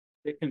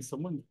Hey, can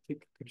someone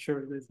take a picture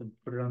of this and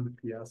put it on the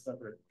Piazza?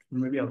 Or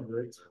maybe I'll do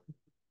it.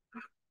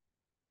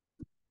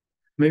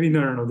 Maybe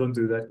no, don't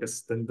do that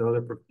because then the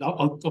other.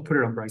 I'll put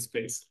it on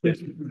Brightspace.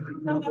 This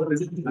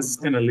is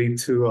gonna lead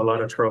to a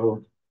lot of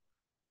trouble.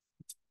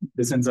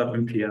 This ends up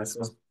in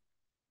Piazza.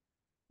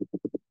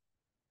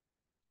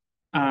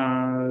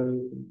 Uh,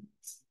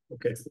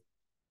 okay.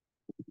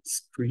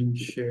 Screen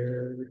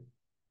share.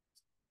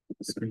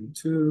 Screen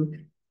two.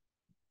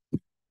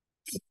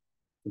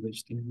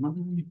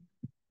 HDMI.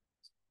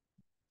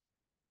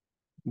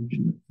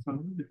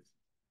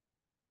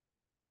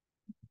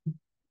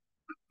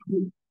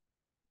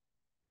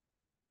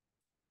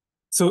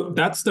 So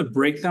that's the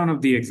breakdown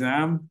of the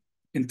exam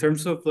in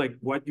terms of like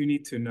what you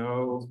need to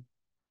know.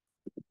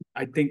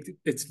 I think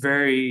it's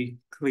very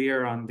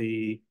clear on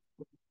the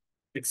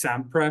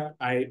exam prep.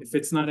 If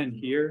it's not in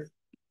here,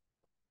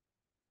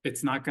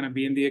 it's not going to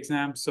be in the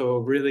exam. So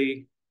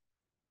really,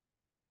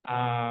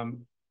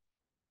 um,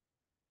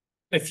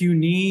 if you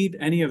need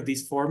any of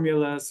these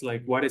formulas,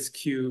 like what is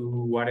Q,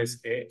 what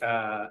is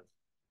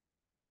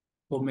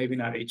well, maybe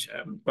not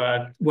HM,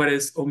 but what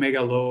is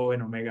omega low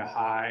and omega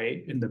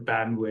high in the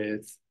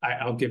bandwidth,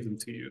 I'll give them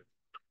to you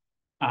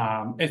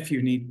if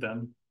you need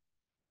them.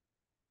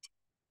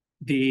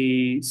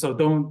 So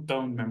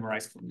don't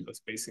memorize formulas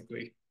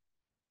basically.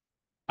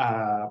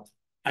 Uh,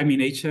 I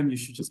mean HM you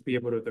should just be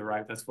able to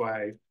derive. That's why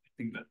I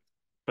think that,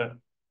 but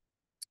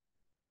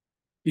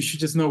you should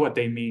just know what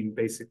they mean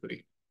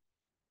basically.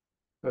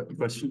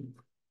 Question?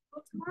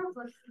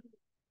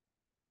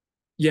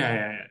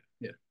 Yeah.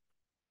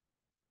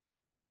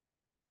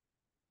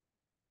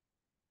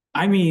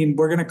 I mean,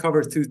 we're gonna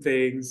cover two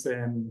things,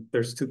 and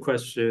there's two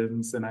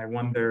questions, and I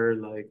wonder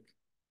like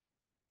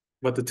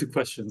what the two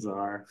questions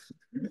are.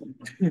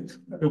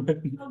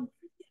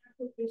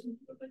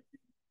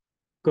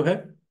 Go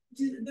ahead.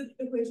 The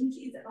equation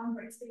sheet is on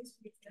Brightspace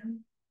for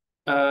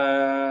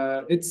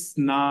exam. It's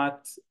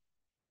not.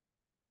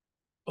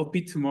 It'll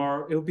be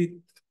tomorrow. It'll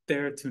be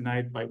there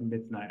tonight by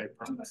midnight, I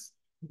promise.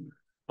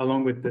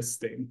 Along with this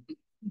thing.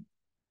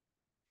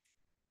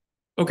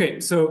 Okay,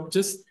 so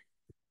just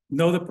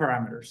know the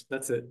parameters.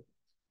 That's it.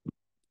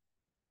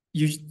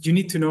 You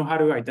need to know how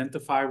to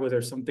identify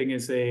whether something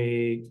is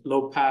a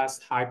low pass,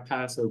 high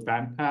pass, or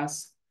band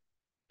pass.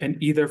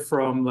 And either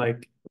from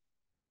like,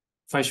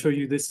 if I show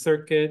you this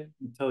circuit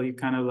and tell you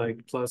kind of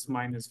like plus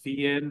minus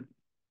V in,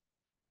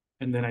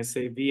 and then I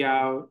say V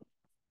out,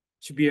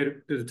 should be able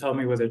to tell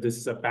me whether this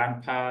is a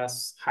band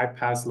pass, high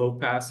pass, low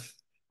pass.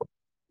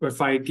 Or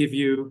if I give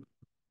you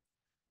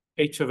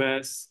H of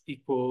S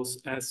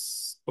equals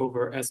S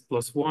over S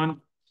plus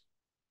one,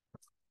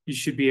 you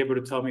should be able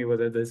to tell me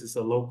whether this is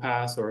a low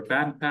pass or a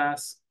band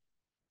pass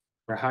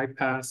or high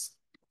pass.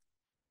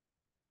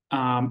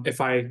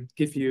 If I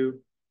give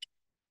you,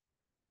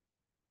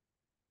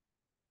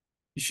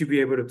 you should be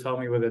able to tell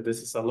me whether this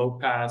is a low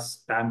pass,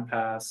 band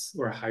pass,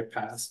 or a high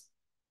pass.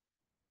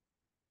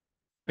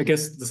 I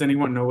guess, does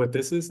anyone know what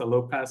this is? A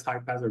low pass, high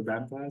pass, or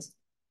band pass?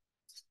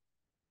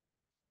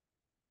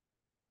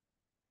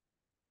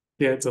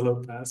 Yeah, it's a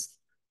low pass.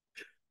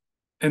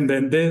 And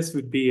then this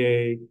would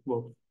be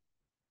well,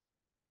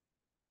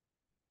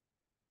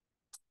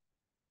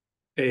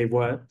 a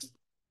what?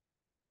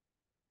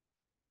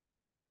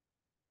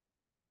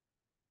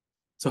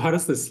 So how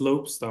does the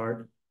slope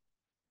start?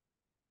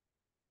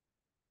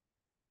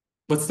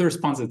 What's the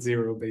response at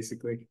zero,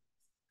 basically?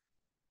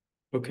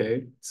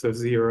 Okay, so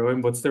zero.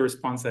 And what's the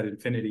response at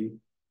infinity?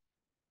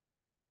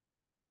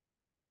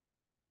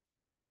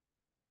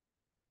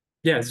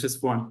 Yeah, it's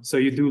just one. So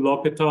you do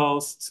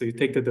L'Hopital's. So you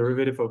take the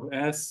derivative of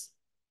S,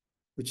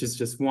 which is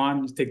just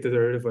one. You take the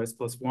derivative of S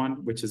plus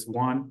one, which is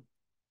one.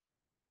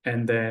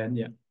 And then,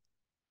 yeah.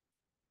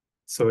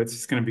 So it's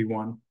just going to be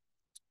one.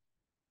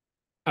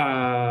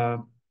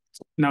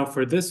 Now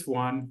for this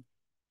one,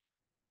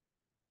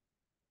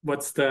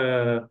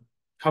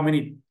 how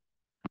many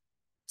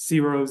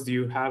zeros do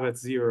you have at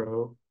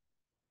zero?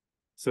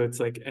 So it's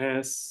like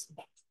S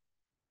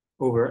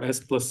over S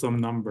plus some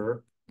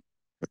number.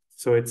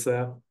 So it's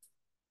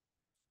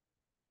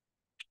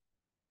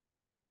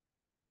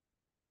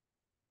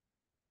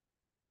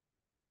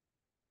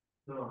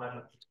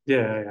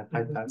yeah,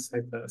 high pass.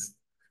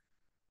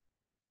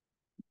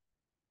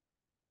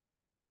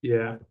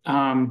 Yeah.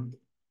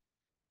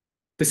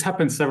 This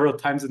happened several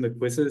times in the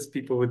quizzes.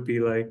 People would be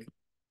like,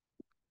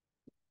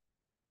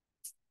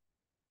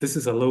 this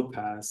is a low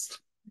pass.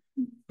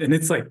 And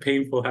it's like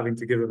painful having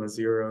to give them a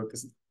zero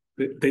because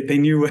they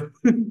knew it.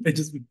 They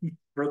just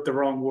wrote the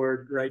wrong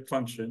word, right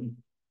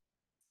function.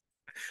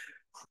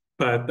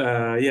 But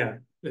yeah,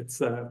 it's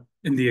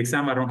in the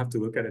exam, I don't have to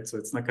look at it, so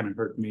it's not going to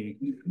hurt me.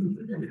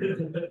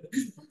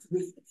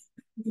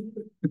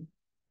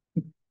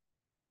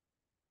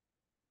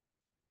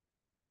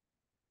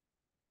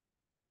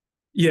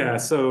 Yeah,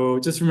 so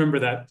just remember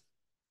that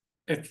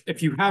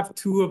if you have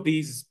two of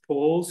these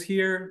poles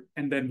here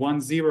and then one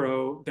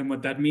zero, then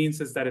what that means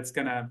is that it's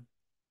gonna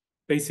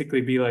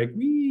basically be like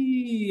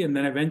wee, and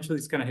then eventually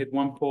it's gonna hit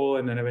one pole,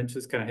 and then eventually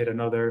it's gonna hit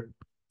another.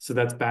 So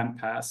that's band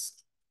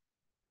pass.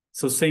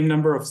 So same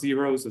number of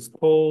zeros as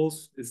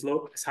poles is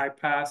low is high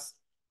pass.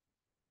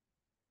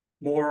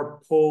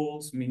 More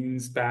poles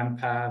means band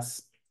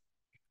pass.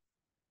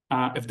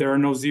 If there are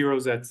no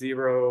zeros at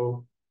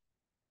zero,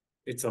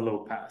 it's a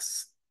low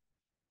pass.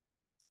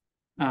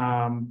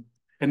 And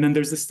then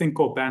there's this thing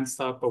called band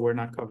stop, but we're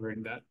not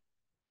covering that.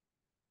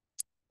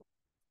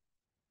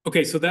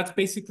 Okay, so that's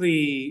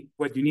basically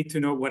what you need to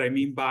know what I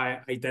mean by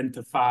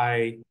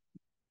identify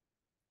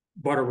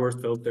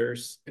Butterworth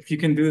filters. If you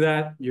can do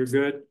that, you're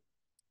good.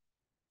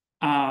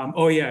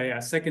 Oh yeah.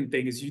 Second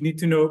thing is you need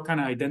to know, kind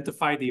of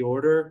identify the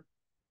order,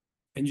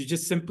 and you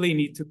just simply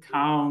need to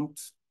count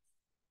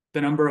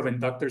the number of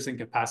inductors and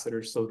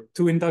capacitors. So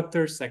 2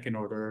 inductors, second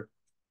order,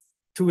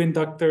 2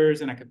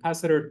 inductors and a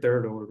capacitor,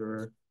 third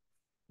order,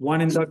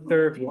 1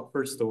 inductor,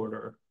 first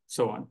order,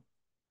 so on.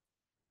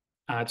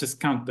 Just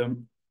count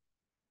them.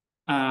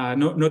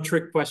 No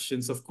trick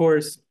questions. Of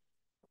course,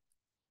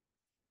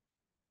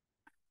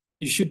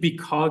 you should be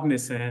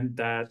cognizant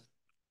that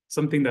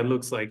something that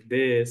looks like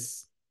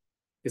this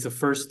is a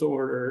first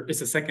order, it's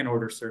a second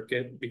order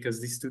circuit,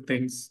 because these two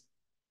things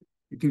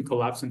you can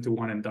collapse into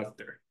one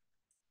inductor.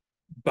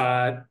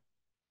 But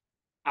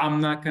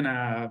I'm not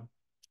gonna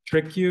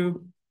trick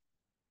you.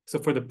 So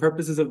for the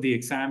purposes of the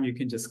exam, you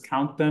can just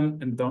count them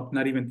and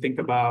not even think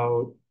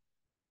about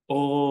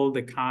all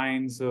the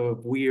kinds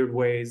of weird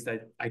ways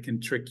that I can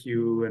trick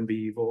you and be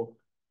evil.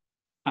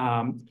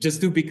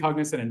 Just do be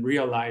cognizant and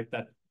realize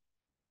that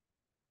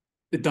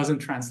it doesn't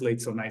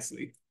translate so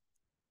nicely.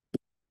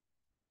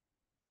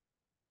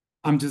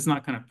 I'm just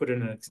not gonna put it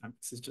in an exam.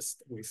 This is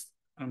just a waste.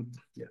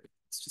 Yeah,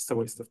 it's just a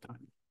waste of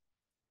time.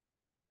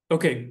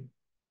 Okay.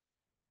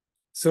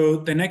 So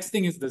the next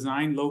thing is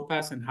design low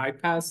pass and high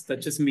pass. That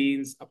just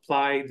means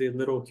apply the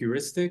little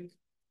heuristic.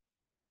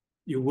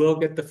 You will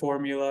get the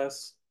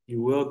formulas.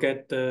 You will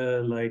get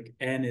the like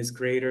n is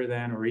greater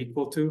than or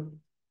equal to.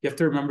 You have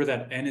to remember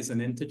that n is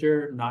an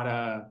integer, not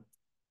a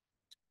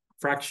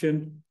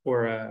fraction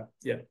or a,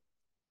 yeah.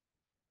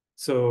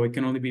 So it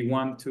can only be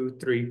 1, 2,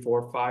 3,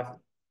 4, 5.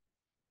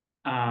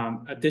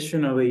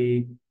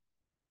 Additionally,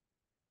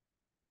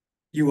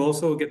 you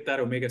also get that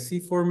omega C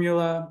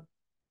formula.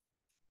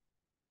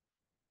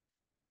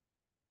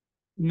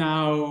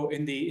 Now,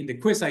 in the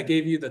quiz, I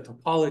gave you the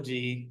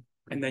topology,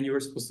 and then you were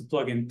supposed to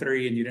plug in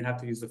 3, and you didn't have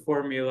to use the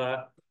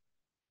formula.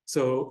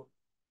 So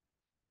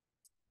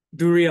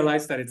do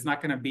realize that it's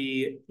not going to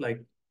be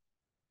like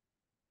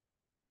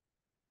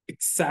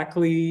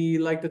exactly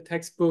like the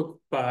textbook,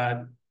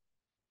 but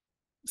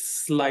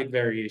slight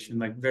variation,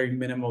 like very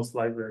minimal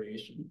slight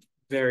variation,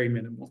 very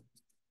minimal.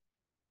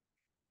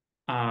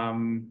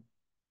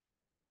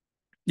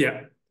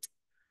 Yeah.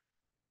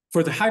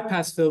 For the high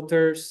pass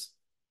filters,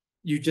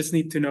 you just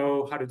need to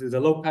know how to do the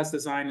low pass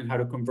design and how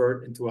to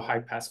convert into a high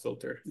pass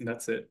filter, and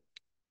that's it.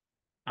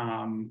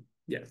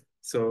 Yeah,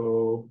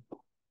 so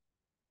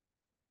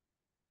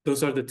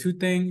those are the two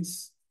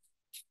things.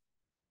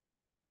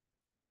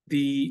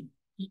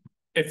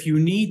 If you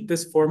need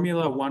this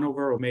formula, 1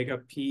 over omega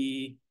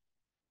p,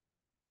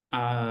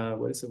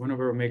 what is it? 1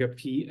 over omega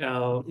p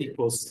L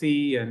equals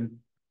C, and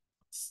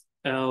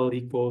L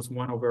equals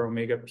 1 over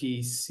omega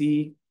p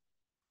C.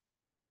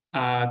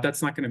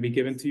 That's not going to be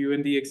given to you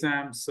in the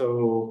exam.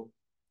 So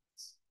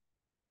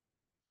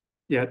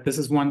yeah, this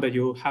is one that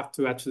you'll have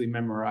to actually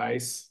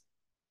memorize.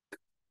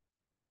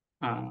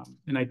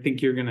 And I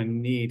think you're going to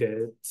need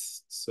it.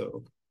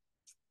 So,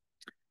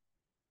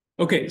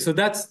 okay, so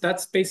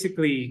that's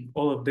basically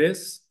all of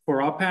this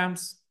for op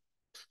amps.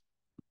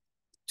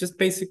 Just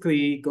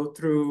basically go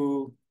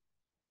through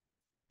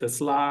the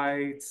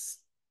slides.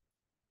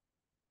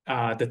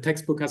 The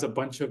textbook has a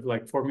bunch of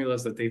like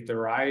formulas that they've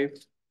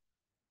derived,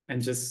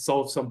 and just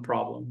solve some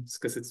problems,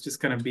 because it's just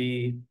going to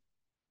be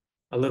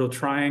a little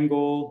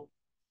triangle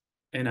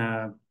and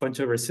a bunch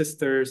of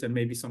resistors and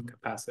maybe some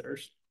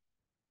capacitors.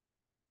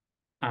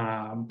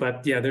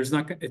 But yeah,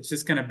 it's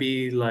just going to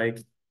be like,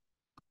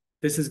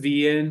 this is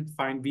V in,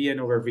 find V in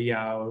over V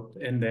out,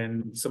 and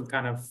then some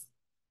kind of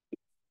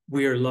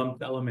weird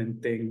lumped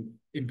element thing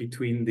in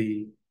between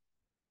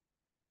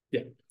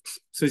yeah.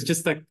 So it's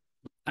just like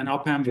an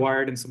op amp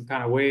wired in some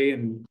kind of way,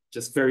 and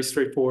just very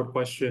straightforward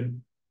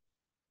question.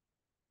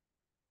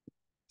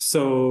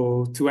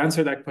 So to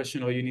answer that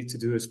question, all you need to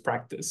do is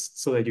practice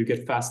so that you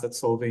get fast at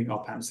solving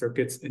op amp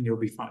circuits, and you'll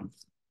be fine.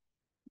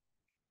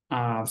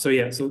 So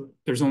yeah, so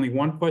there's only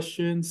one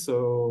question,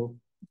 so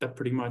that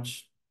pretty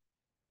much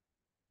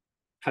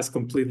has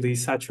completely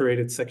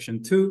saturated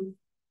section 2.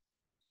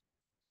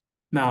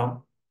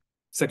 Now,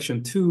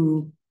 section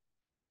 2,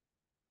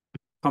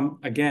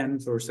 again,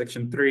 or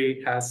section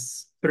 3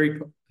 has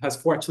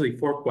actually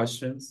 4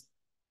 questions.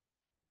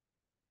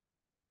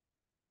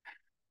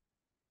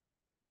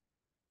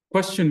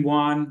 Question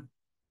 1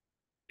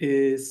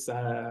 is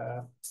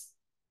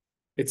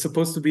it's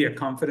supposed to be a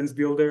confidence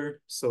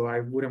builder, so I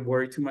wouldn't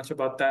worry too much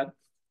about that.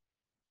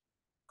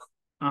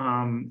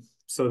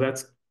 So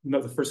that's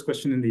not the first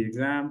question in the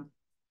exam.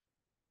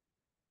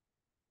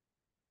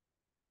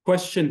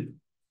 Question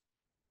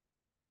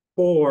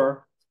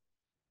 4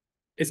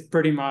 is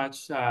pretty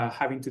much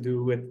having to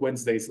do with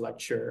Wednesday's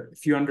lecture.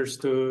 If you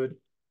understood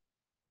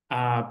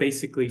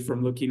basically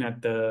from looking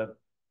at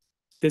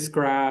this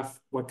graph,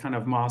 what kind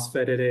of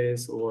MOSFET it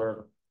is,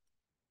 or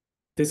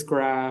this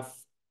graph,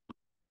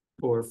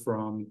 or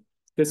from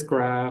this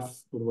graph,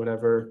 or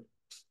whatever.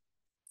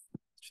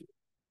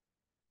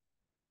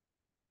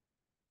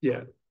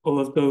 Yeah, all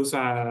of those.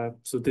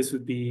 So this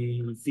would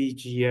be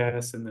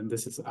VGS, and then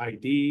this is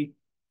ID,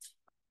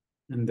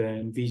 and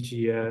then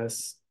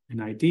VGS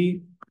and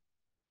ID.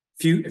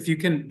 If you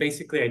can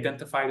basically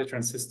identify the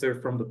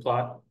transistor from the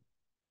plot,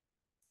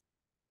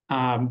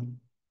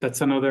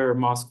 that's another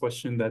MOS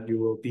question that you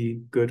will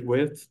be good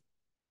with.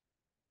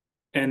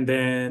 And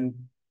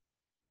then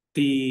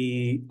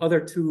the other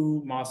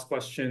two MOS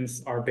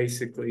questions are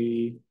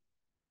basically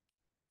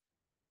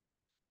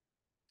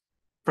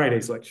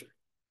Friday's lecture.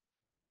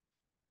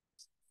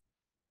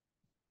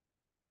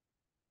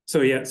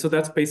 So yeah, so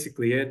that's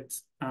basically it.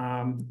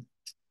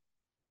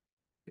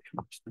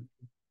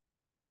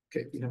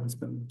 Okay, we haven't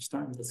spent much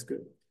time. That's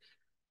good.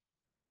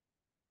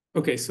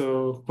 Okay,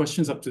 so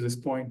questions up to this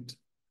point,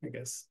 I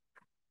guess.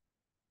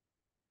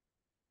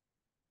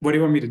 What do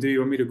you want me to do? You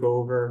want me to go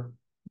over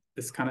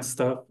this kind of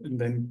stuff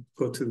and then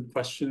go to the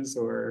questions,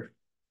 or?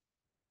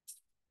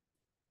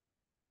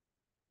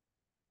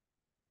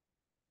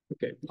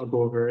 Okay, I'll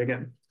go over it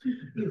again.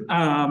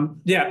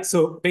 Yeah,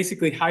 so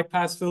basically high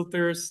pass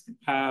filters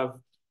have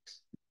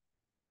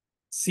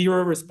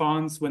zero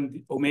response when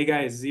the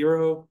omega is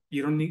zero.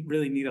 You don't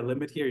really need a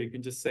limit here. You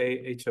can just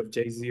say h of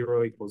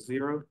j0 equals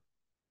 0.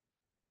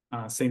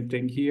 Same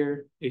thing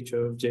here, h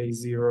of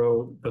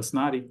j0 does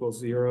not equal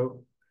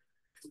 0.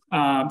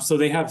 So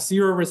they have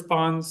zero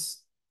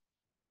response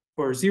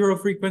for zero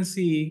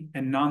frequency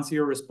and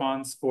non-zero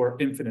response for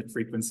infinite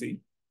frequency.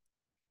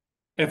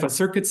 If a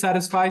circuit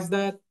satisfies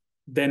that,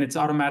 then it's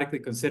automatically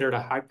considered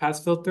a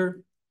high-pass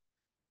filter.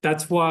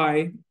 That's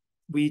why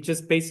we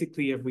just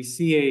basically, if we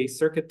see a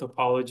circuit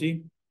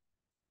topology,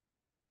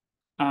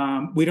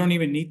 we don't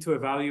even need to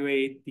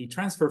evaluate the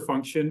transfer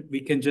function.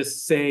 We can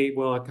just say,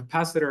 well, a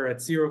capacitor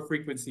at zero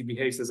frequency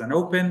behaves as an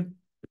open,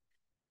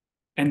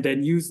 and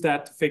then use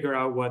that to figure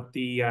out what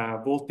the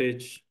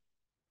voltage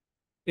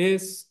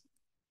is.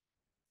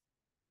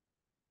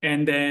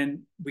 And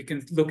then we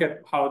can look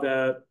at how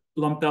the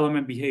lumped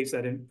element behaves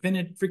at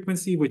infinite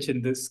frequency, which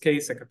in this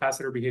case, a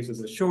capacitor behaves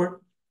as a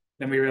short.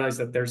 Then we realize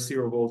that there's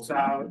 0 volts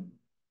out.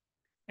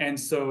 And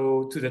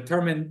so to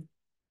determine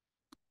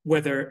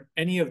whether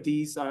any of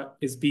these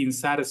is being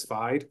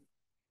satisfied,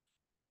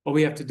 all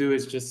we have to do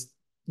is just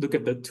look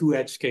at the two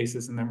edge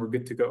cases, and then we're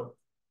good to go.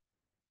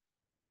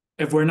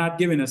 If we're not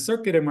given a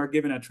circuit and we're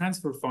given a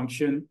transfer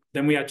function,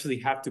 then we actually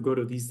have to go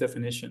to these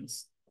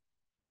definitions.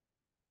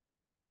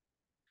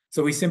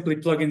 So we simply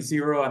plug in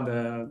 0 on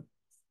the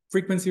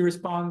frequency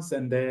response,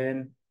 and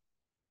then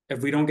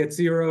if we don't get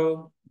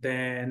 0,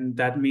 then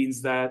that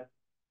means that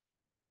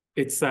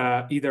it's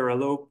either a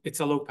low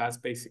pass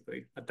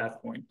basically at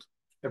that point.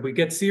 If we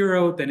get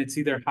 0, then it's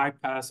either high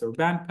pass or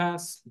band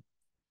pass.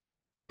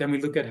 Then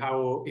we look at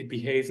how it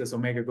behaves as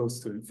omega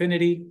goes to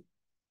infinity.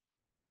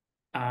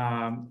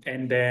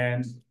 And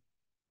then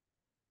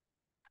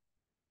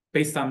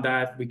based on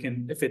that, we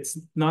can, if it's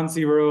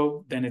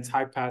non-zero, then it's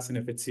high pass, and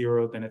if it's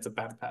 0, then it's a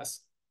band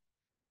pass.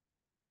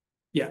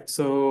 Yeah,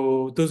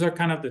 so those are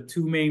kind of the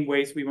two main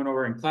ways we went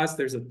over in class.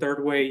 There's a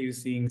third way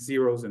using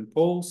zeros and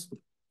poles.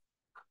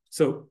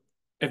 So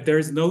if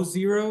there's no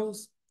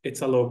zeros,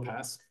 it's a low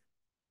pass.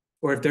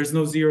 Or if there's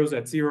no zeros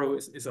at 0,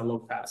 it's a low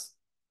pass.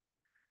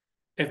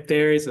 If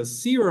there is a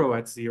 0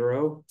 at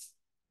 0,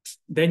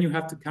 then you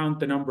have to count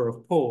the number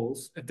of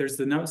poles. If there's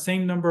the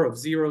same number of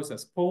zeros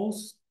as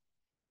poles,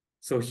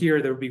 so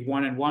here there would be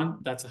 1 and 1,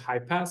 that's a high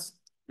pass.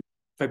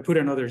 If I put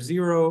another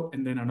 0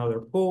 and then another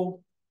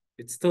pole,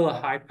 it's still a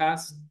high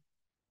pass.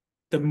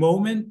 The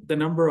moment the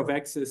number of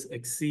x's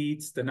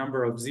exceeds the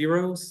number of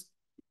zeros,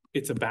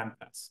 it's a band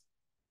pass.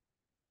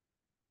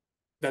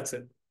 That's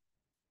it.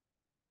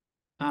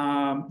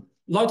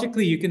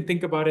 Logically, you can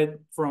think about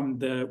it from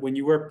when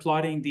you were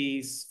plotting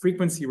these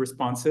frequency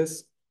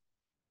responses,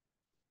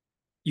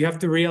 you have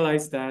to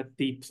realize that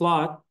the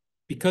plot,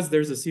 because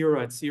there's a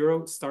 0 at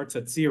 0, starts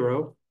at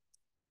 0.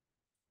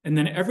 And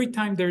then every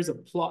time there's a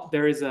plot,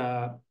 there is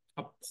a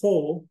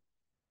pole,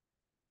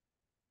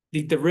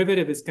 the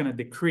derivative is going to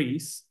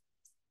decrease.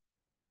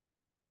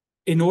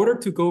 In order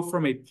to go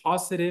from a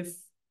positive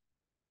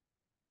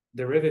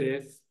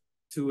derivative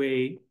to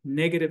a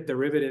negative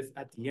derivative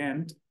at the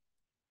end,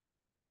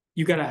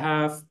 you got to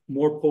have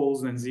more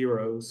poles than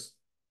zeros.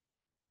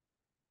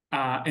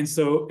 And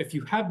so if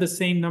you have the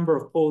same number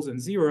of poles and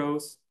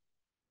zeros,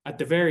 at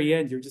the very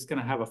end, you're just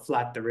going to have a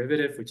flat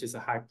derivative, which is a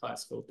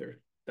high-pass filter.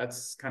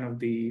 That's kind of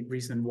the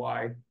reason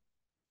why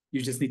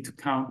you just need to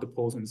count the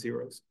poles and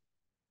zeros.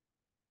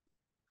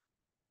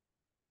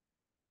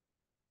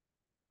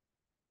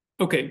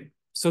 Okay,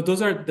 so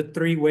those are the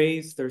three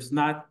ways. There's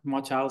not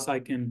much else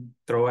I can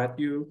throw at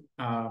you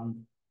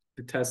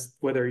to test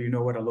whether you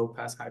know what a low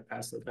pass, high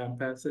pass, or band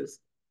pass is.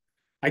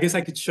 I guess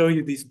I could show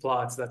you these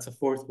plots. That's a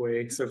fourth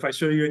way. So if I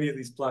show you any of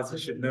these plots, you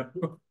should know.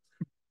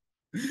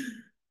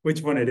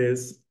 which one it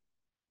is.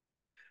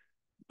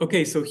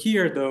 Okay, so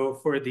here though,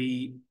 for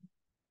the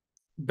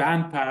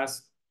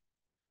bandpass,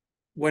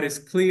 what is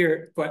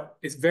clear, but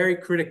it's very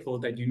critical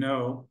that you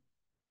know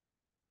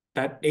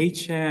that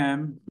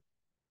HM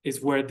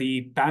is where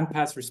the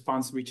bandpass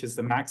response reaches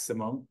the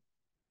maximum.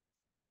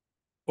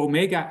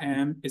 Omega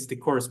M is the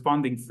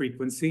corresponding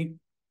frequency.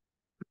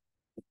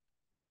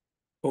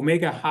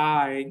 Omega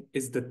high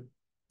is the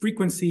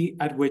frequency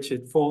at which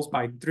it falls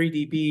by 3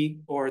 dB,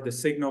 or the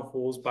signal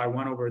falls by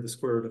 1 over the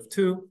square root of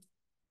 2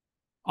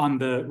 on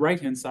the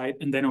right-hand side.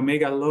 And then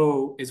omega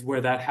low is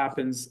where that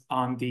happens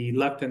on the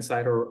left-hand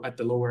side, or at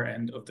the lower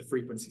end of the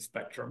frequency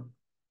spectrum.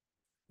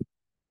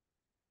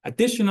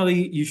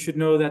 Additionally, you should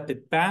know that the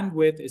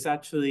bandwidth is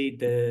actually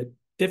the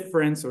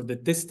difference or the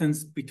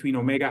distance between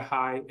omega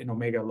high and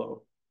omega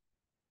low.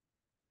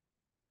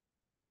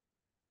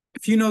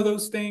 If you know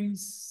those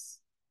things,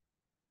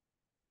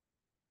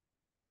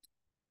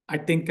 I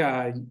think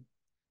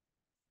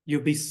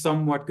you'll be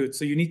somewhat good.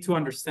 So you need to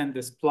understand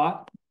this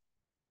plot.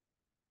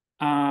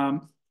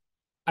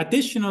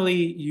 Additionally,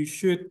 you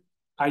should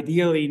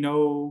ideally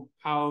know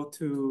how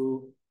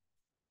to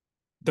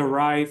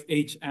derive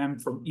HM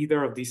from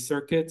either of these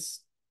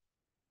circuits.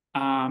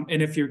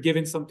 And if you're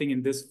given something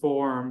in this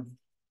form,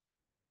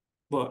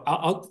 well,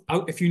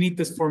 I'll if you need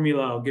this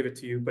formula, I'll give it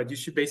to you, but you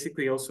should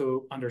basically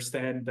also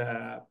understand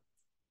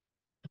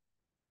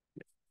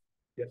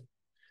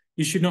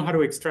you should know how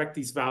to extract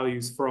these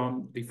values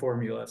from the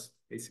formulas,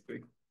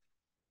 basically.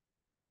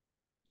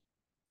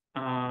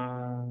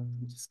 I'm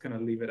just gonna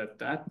leave it at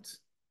that.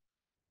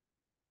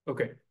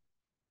 Okay.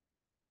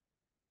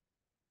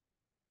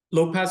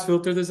 Low pass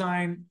filter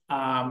design.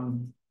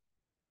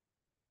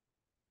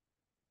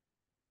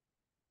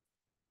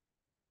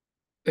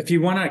 If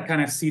you want to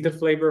kind of see the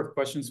flavor of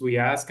questions we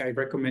ask, I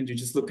recommend you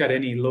just look at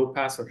any low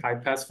pass or high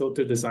pass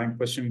filter design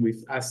question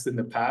we've asked in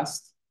the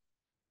past.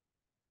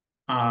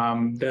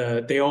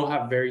 They all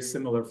have very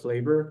similar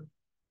flavor.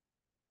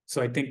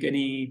 So I think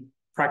any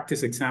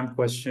practice exam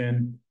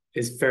question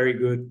is very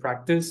good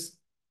practice.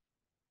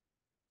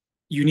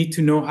 You need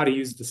to know how to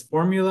use this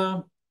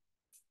formula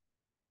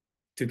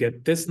to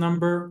get this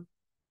number.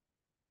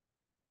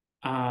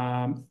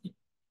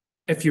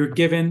 If you're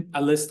given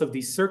a list of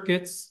these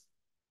circuits,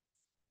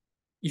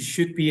 you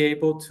should be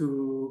able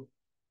to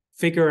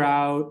figure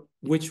out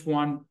which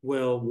one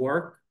will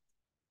work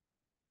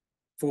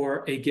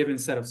for a given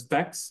set of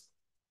specs.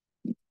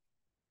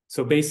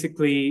 So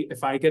basically,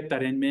 if I get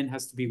that Nmin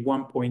has to be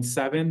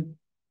 1.7,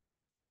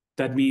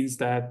 that means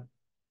that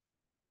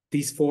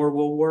these 4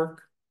 will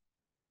work.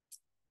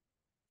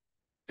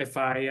 If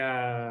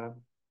I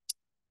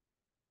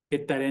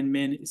get that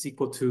Nmin is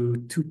equal to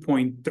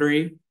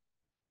 2.3,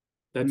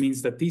 that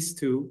means that these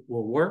 2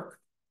 will work.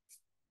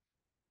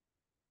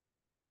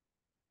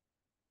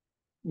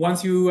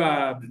 Once you,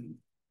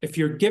 if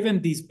you're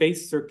given these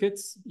base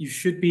circuits, you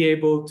should be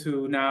able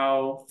to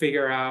now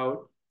figure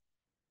out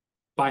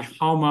by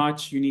how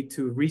much you need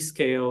to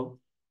rescale,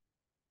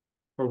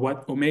 or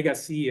what omega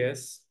C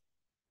is,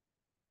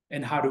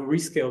 and how to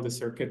rescale the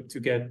circuit to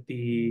get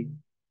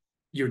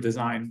your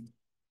design.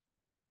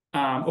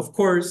 Of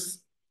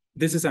course,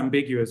 this is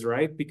ambiguous,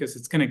 right? Because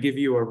it's going to give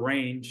you a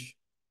range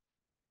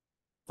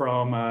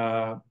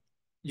from,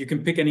 you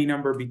can pick any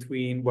number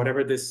between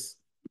whatever this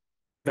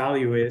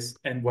value is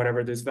and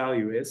whatever this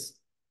value is.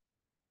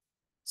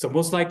 So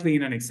most likely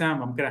in an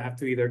exam, I'm going to have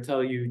to either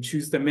tell you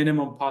choose the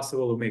minimum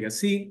possible omega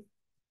C,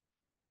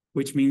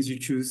 which means you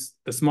choose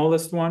the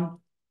smallest one,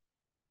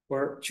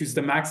 or choose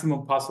the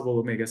maximum possible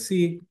omega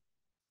C,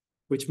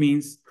 which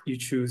means you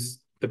choose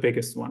the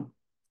biggest one.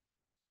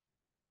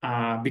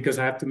 Because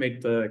I have to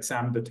make the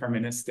exam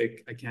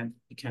deterministic.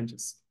 You can't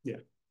just, yeah.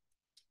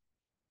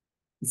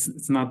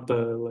 It's not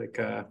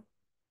the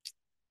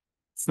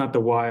it's not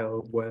the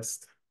Wild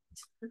West.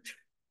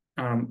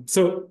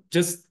 So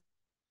just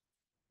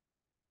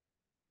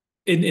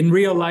in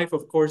real life,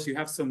 of course, you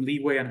have some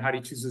leeway on how to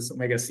choose this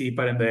omega C,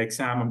 but in the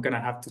exam, I'm gonna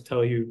have to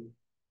tell you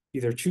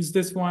either choose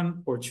this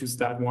one or choose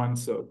that one.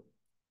 So,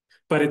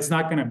 but it's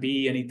not gonna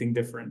be anything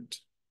different.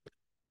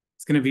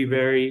 It's gonna be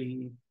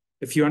very,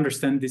 if you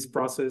understand this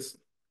process,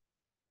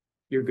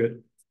 you're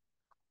good.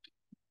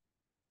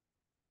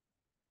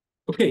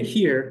 Okay,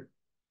 here.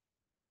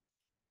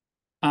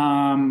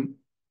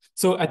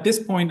 So at this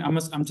point,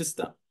 I'm just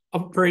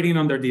operating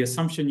under the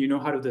assumption you know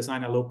how to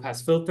design a low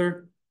pass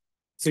filter.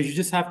 So you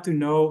just have to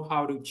know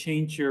how to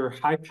change your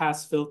high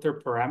pass filter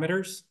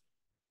parameters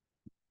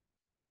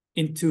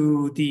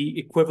into the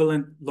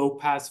equivalent low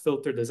pass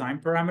filter design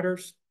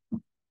parameters.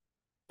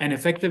 And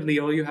effectively,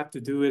 all you have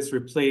to do is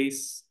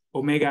replace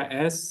omega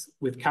S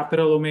with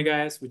capital omega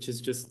S, which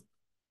is just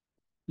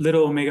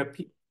little omega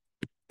p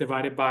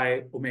divided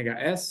by omega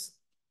S.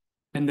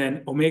 And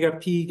then omega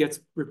p gets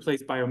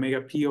replaced by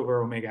omega p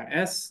over omega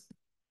S,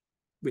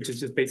 which is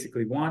just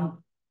basically 1.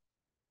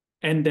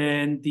 And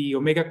then the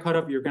omega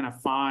cutoff you're going to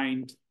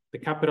find, the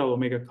capital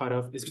omega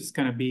cutoff, is just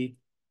going to be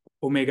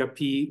omega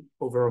p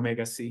over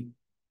omega C.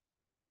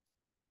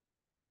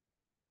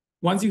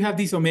 Once you have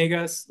these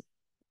omegas,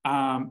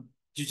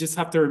 you just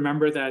have to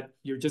remember that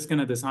you're just going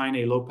to design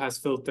a low pass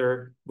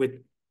filter with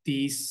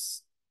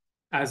these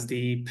as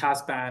the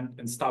pass band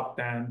and stop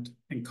band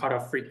and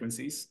cutoff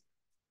frequencies.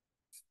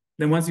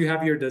 Then once you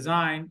have your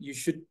design,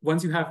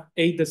 once you have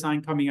a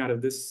design coming out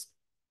of this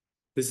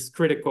is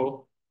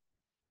critical,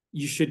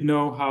 you should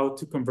know how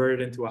to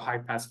convert it into a high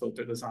pass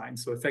filter design.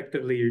 So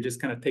effectively, you're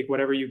just going to take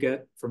whatever you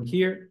get from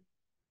here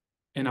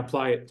and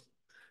apply it.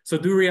 So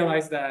do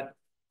realize that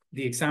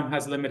the exam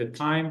has limited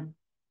time.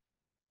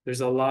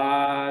 There's a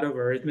lot of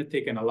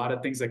arithmetic and a lot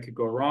of things that could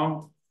go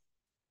wrong.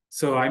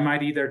 So I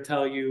might either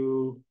tell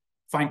you,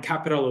 find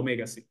capital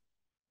omega C.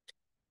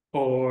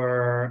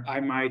 Or I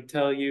might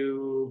tell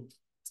you,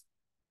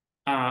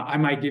 I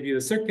might give you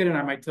the circuit and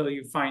I might tell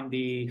you, find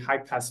the high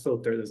pass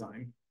filter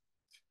design.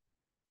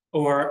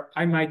 Or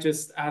I might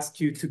just ask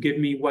you to give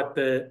me what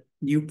the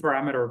new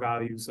parameter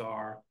values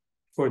are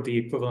for the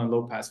equivalent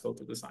low pass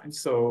filter design.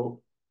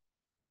 So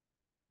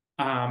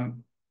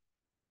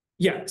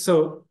yeah,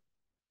 so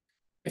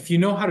if you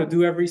know how to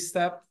do every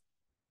step,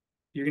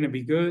 you're going to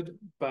be good,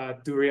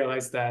 but do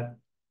realize that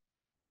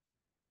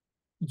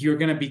you're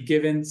going to be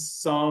given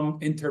some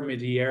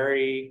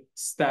intermediary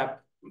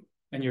step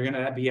and you're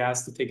going to be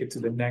asked to take it to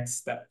the next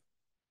step.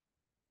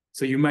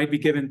 So you might be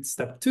given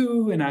step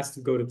 2 and asked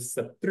to go to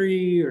step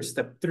 3, or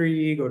step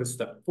 3, go to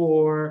step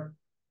 4,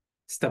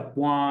 step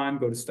 1,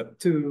 go to step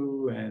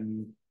 2,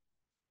 and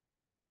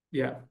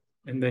yeah.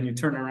 And then you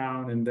turn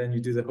around and then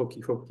you do the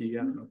hokey hokey.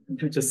 I don't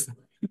know. Just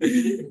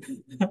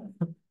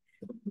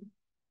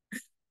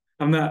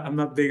I'm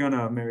not big on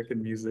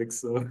American music,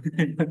 so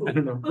I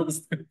don't know.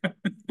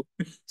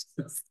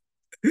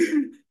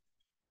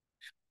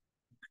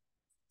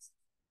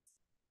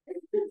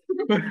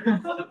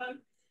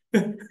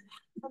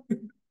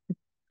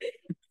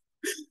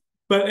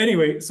 But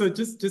anyway, so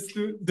just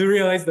to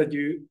realize that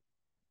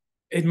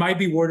it might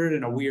be worded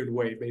in a weird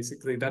way,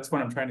 basically. That's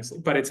what I'm trying to say.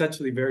 But it's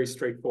actually very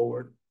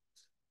straightforward.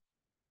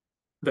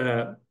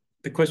 The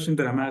question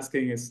that I'm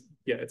asking is,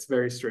 yeah, it's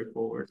very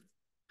straightforward.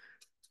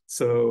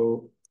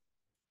 So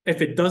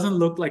if it doesn't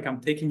look like I'm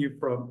asking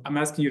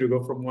you to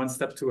go from one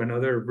step to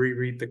another,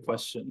 reread the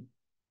question.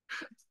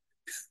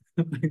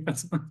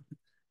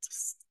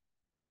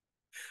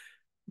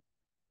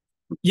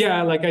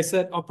 Yeah, like I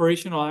said,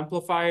 operational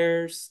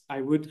amplifiers,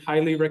 I would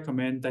highly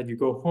recommend that you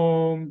go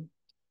home,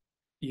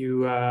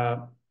 you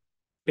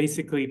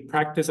basically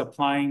practice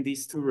applying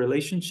these two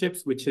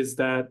relationships, which is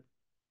that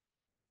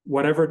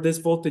whatever this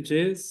voltage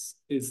is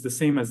the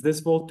same as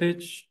this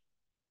voltage,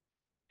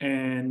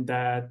 and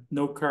that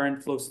no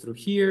current flows through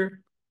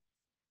here.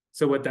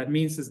 So what that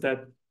means is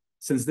that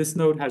since this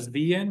node has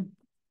Vn,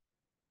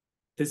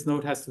 this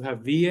node has to have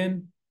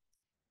Vn,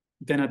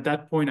 then at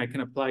that point I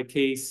can apply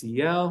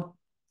KCl,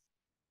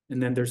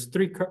 and then there's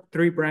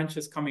three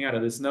branches coming out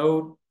of this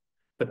node,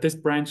 but this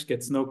branch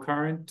gets no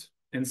current,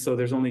 and so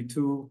there's only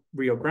 2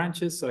 real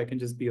branches, so I can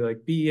just be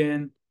like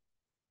Bn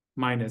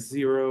minus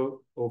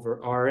 0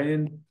 over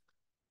Rn,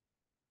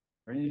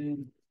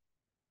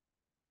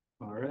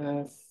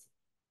 Rf,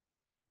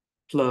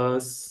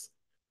 plus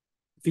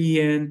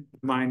Vn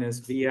minus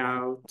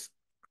Vout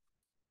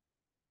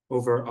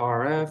over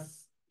Rf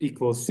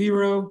equals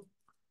 0.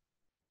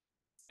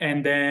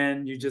 And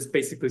then you just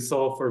basically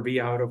solve for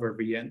Vout over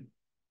Vn.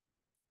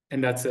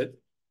 And that's it.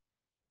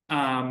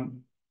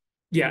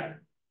 Yeah.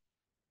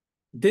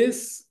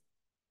 This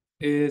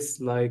is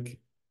like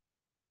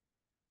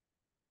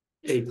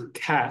a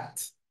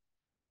cat.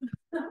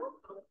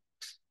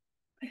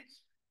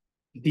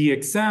 The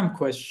exam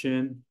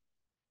question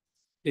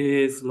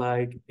is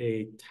like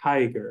a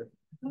tiger.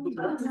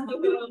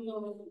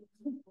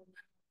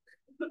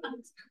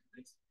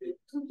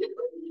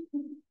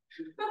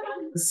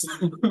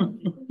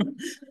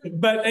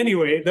 But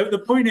anyway,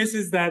 the point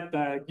is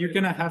that you're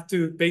gonna have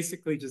to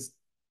basically just,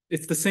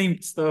 it's the same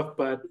stuff,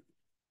 but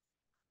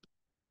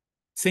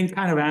same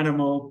kind of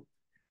animal.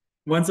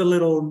 One's a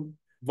little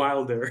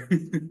wilder.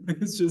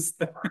 It's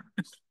just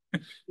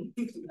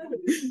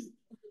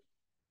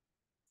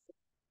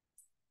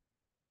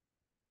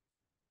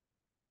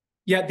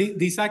yeah,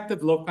 these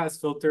active low pass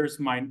filters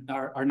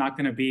are not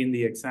going to be in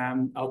the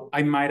exam.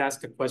 I might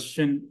ask a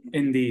question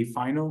in the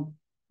final.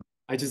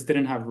 I just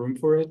didn't have room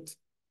for it.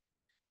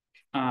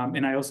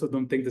 And I also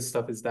don't think this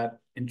stuff is that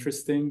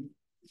interesting,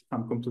 if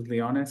I'm completely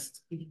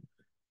honest.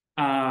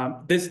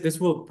 This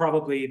will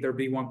probably, there'll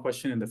be one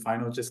question in the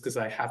final just because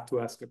I have to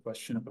ask a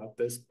question about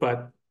this.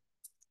 But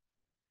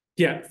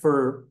yeah,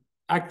 for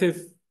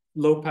active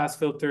low pass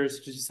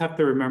filters, you just have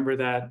to remember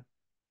that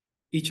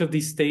each of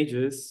these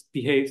stages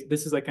behaves,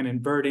 this is like an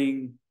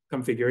inverting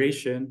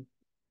configuration.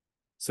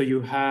 So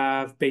you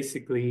have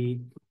basically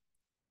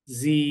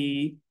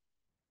Z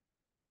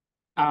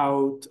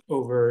out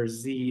over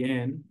Z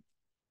in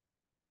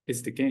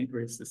is the gain.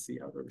 Where's the C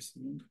out over C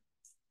in?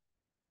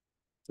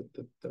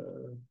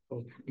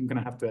 Oh, I'm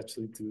gonna have to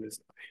actually do this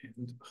by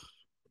hand.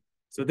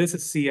 So this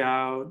is C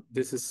out,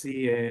 this is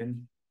C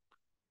in,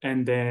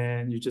 and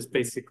then you just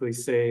basically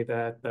say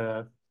that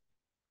the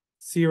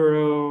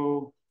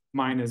 0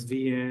 minus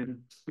V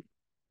in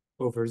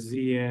over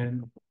Z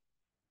in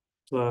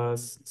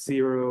plus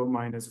 0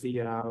 minus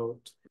V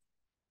out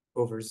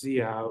over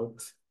Z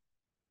out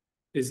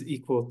is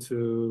equal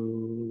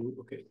to,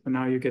 okay, so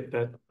now you get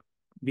that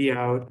V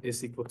out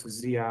is equal to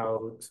Z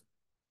out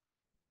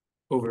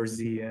over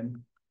Z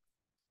in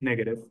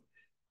negative.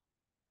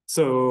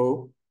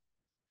 So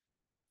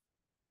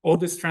all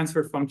this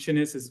transfer function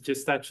is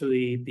just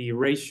actually the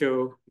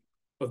ratio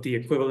of the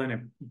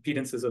equivalent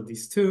impedances of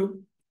these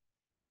two.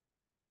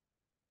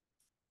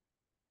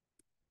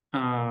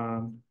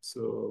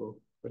 So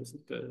what is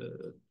it?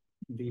 The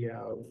V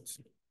out.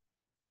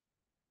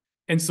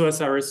 And so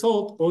as a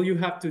result, all you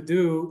have to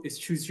do is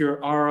choose your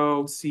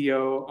RO,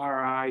 CO,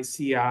 RI,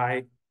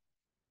 CI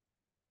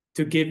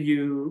to give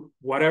you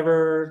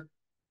whatever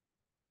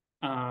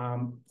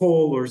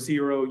pole or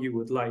zero you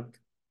would like.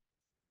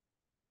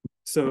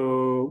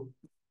 So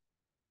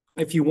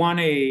if you want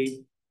a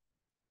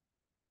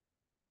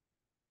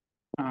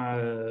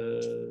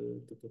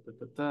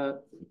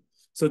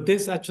so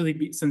this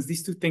actually, since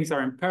these two things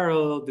are in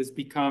parallel, this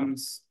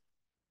becomes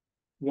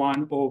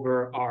 1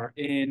 over R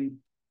in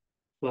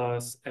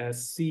plus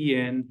SC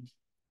in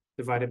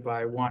divided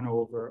by 1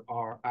 over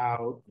R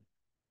out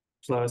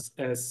plus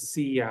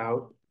SC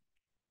out.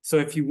 So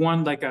if you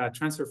want like a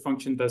transfer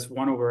function that's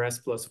 1 over S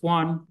plus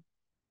 1,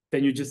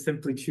 then you just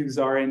simply choose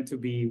Rn to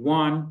be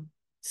 1,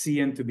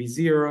 Cn to be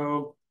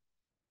 0,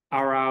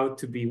 R out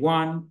to be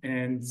 1,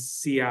 and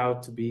C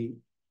out to be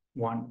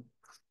 1.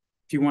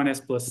 If you want S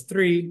plus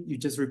 3, you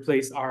just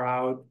replace R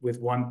out with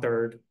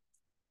 1/3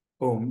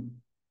 ohm.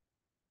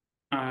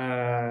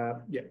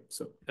 Yeah,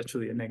 so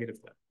actually a negative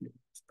left.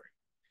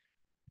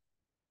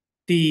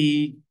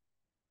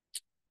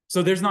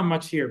 So there's not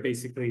much here,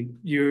 basically.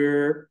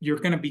 You're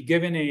going to be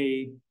given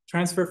a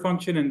transfer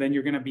function, and then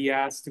you're going to be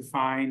asked to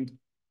find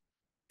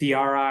the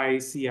RI,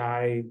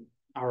 CI,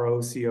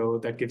 RO, CO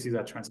that gives you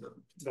that transfer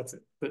function. That's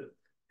it.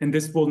 And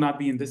this will not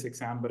be in this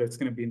exam, but it's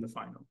going to be in the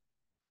final.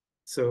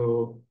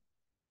 So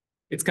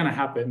it's going to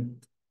happen.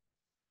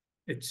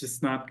 It's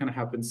just not going to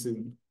happen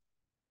soon.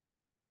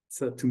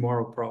 It's a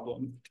tomorrow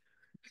problem.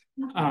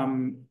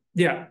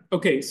 Yeah,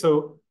 okay,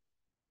 so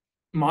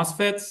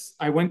MOSFETs,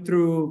 I went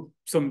through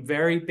some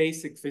very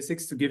basic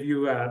physics to give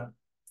you a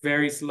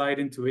very slight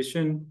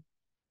intuition.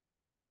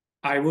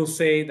 I will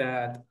say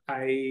that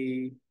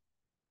I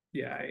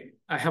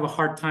have a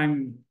hard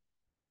time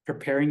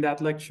preparing that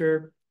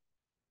lecture.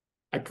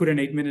 I put an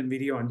 8-minute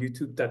video on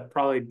YouTube that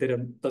probably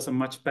does a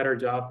much better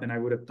job than I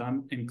would have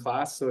done in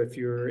class. So if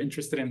you're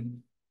interested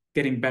in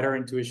getting better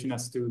intuition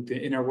as to the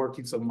inner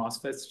workings of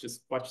MOSFETs,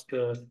 just watch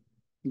the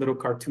little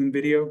cartoon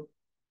video.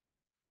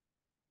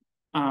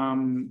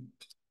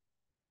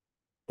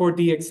 For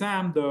the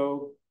exam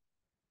though,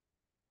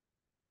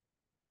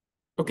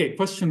 okay,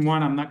 question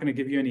 1, I'm not going to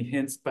give you any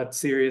hints, but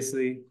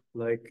seriously,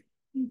 like,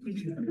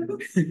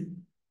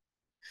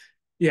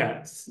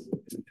 yeah,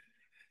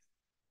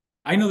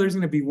 I know there's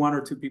going to be 1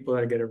 or 2 people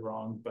that get it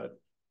wrong, but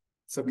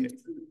it's okay.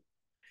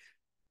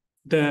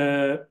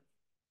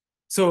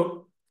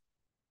 So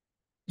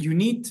you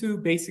need to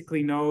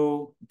basically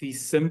know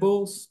these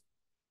symbols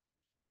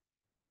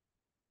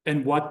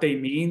and what they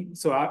mean.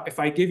 So if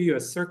I give you a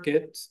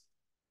circuit,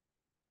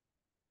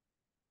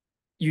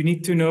 you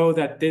need to know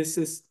that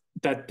this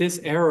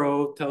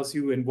arrow tells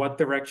you in what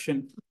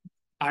direction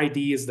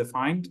ID is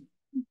defined.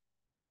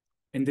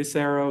 And this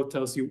arrow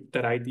tells you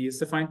that ID is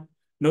defined.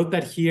 Note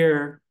that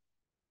here,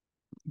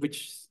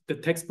 which the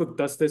textbook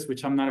does this,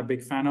 which I'm not a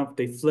big fan of,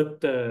 they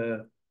flip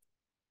the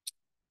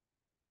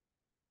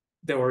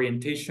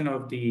orientation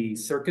of the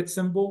circuit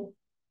symbol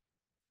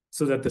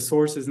so that the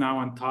source is now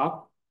on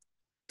top.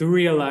 Do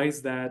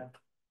realize that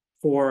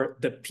for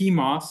the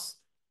PMOS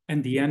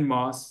and the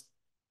NMOS,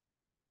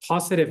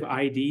 positive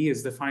ID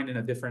is defined in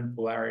a different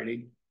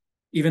polarity,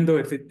 even though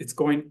if it's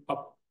going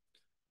up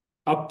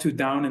to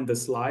down in the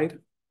slide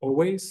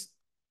always.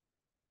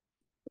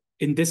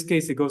 In this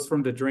case, it goes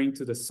from the drain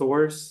to the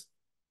source.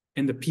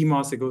 In the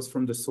PMOS, it goes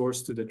from the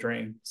source to the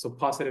drain. So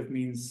positive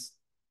means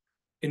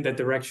in the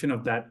direction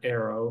of that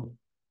arrow,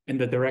 and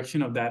the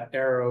direction of that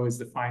arrow is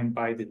defined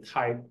by the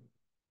type.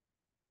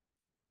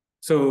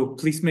 So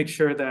please make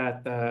sure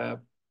that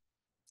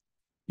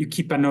you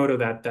keep a note of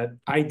that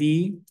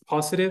ID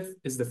positive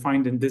is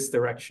defined in this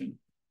direction.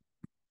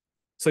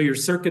 So your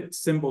circuit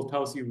symbol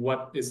tells you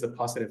what is the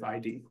positive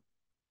ID.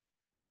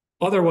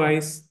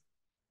 Otherwise,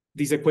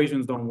 these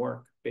equations don't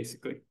work,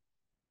 basically.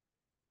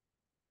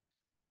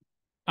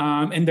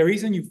 And the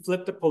reason you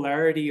flip the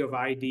polarity of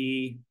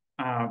ID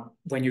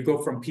when you go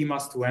from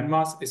PMOS to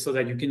NMOS is so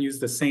that you can use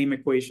the same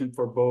equation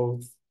for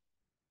both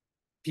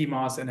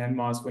PMOS and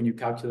NMOS when you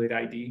calculate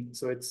ID.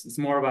 So it's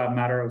more of a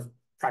matter of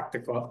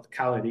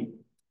practicality.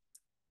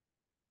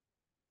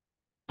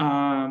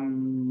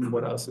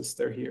 What else is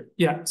there here?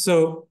 Yeah,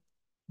 so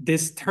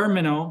this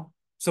terminal,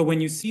 so when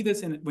you see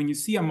this, when you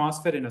see a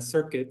MOSFET in a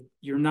circuit,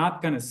 you're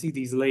not gonna see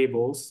these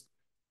labels.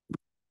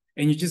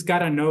 And you just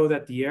gotta know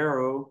that the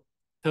arrow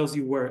tells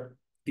you where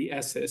the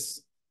S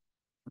is.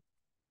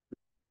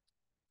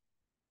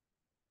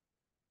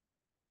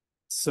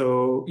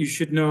 So you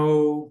should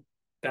know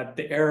that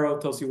the arrow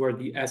tells you where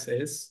the S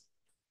is.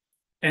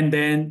 And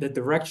then the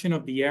direction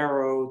of the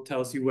arrow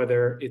tells you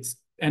whether it's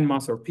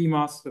NMOS or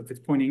PMOS. So if it's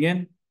pointing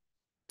in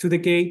to the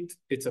gate,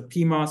 it's a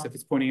PMOS. If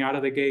it's pointing out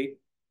of the gate,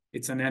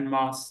 it's an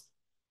NMOS,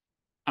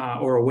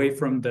 or away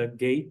from the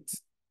gate.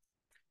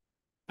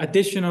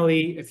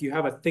 Additionally, if you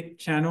have a thick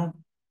channel,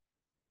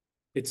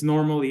 it's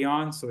normally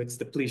on, so it's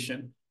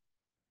depletion.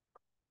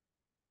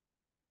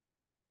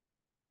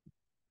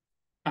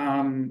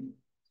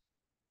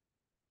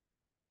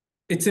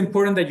 It's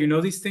important that you know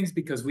these things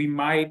because we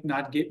might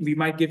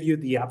give you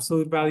the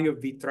absolute value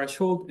of V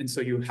threshold, and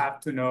so you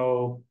have to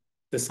know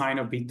the sign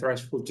of V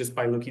threshold just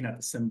by looking at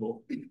the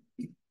symbol.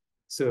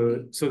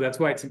 So that's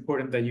why it's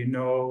important that you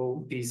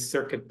know these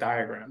circuit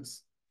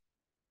diagrams.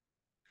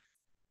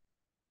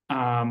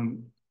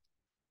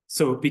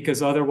 So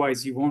because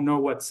otherwise you won't know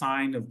what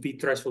sign of V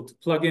threshold to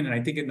plug in. And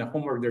I think in the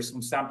homework, there's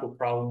some sample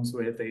problems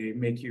where they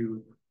make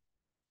you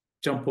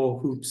jump all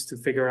hoops to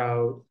figure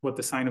out what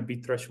the sign of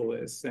V threshold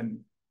is.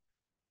 And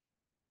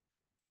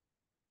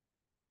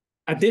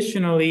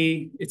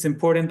additionally, it's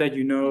important that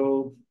you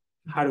know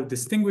how to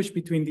distinguish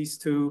between these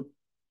two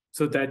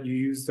so that you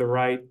use the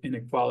right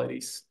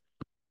inequalities.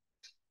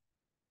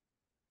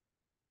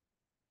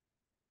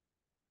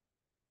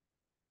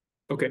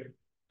 Okay,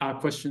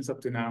 questions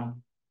up to now?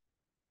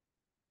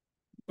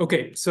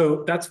 Okay,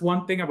 so that's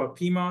one thing about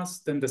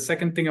PMOS. Then the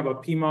second thing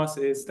about PMOS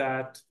is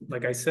that,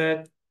 like I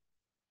said,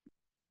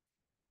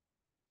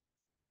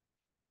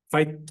 if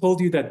I told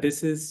you that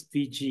this is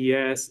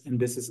VGS and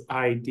this is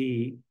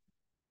ID,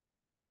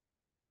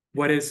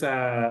 what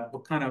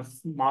kind of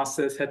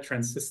MOSFET head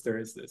transistor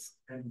is this?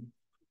 And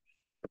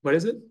what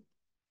is it?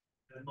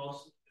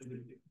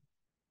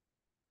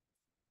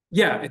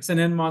 Yeah, it's an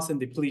NMOS and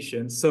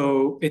depletion.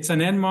 So it's an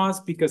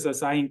NMOS because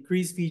as I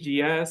increase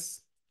VGS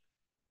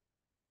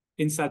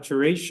in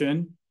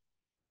saturation,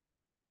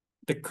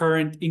 the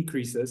current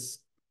increases.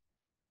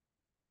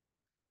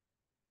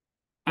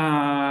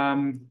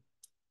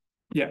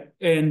 Yeah,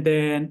 and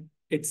then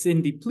it's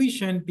in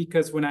depletion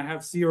because when I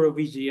have zero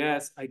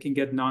VGS, I can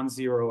get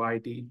non-zero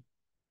ID.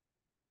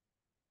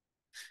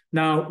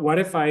 Now, what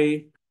if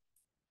I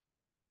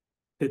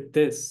did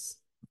this?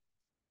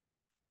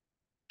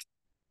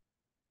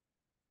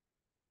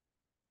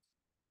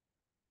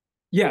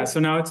 Yeah,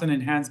 so now it's an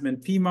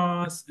enhancement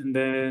PMOS, and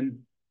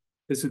then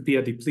this would be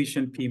a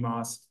depletion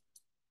PMOS.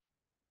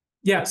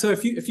 Yeah, so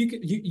if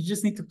you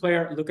just need to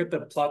look at the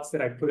plots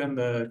that I put in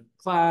the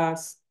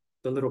class,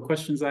 the little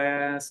questions I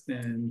asked,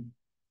 and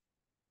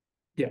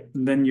yeah,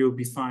 and then you'll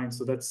be fine.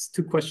 So that's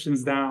 2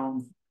 questions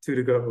down, 2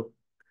 to go.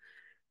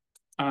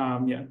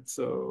 Yeah,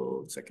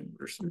 so second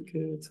order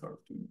circuits, hard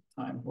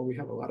time. Well, we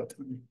have a lot of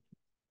time.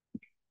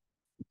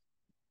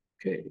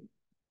 Okay.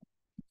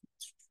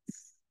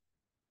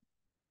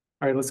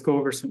 All right, let's go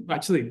over some.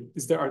 Actually,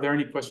 are there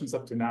any questions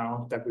up to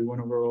now that we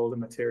went over all the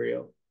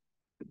material?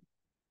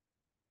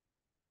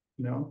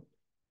 No?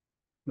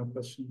 No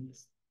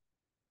questions?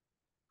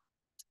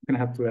 I'm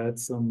gonna have to add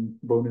some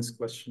bonus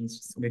questions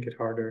just to make it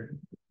harder.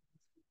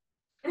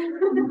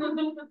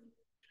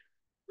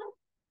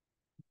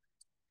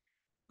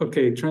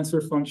 Okay,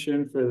 transfer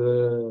function for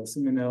the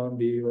assuming L and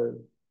B.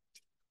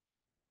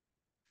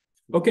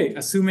 Okay,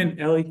 assuming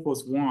L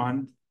equals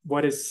 1,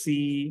 what is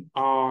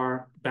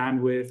CR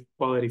bandwidth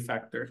quality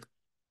factor?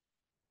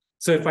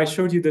 So if I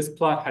showed you this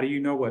plot, how do you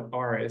know what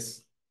R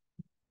is?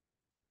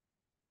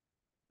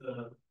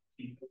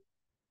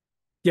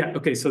 Yeah,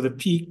 okay, so the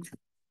peak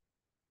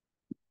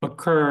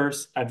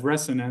occurs at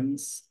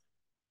resonance,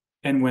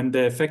 and when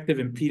the effective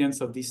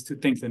impedance of these two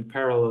things in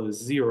parallel is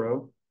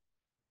 0.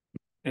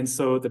 And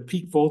so the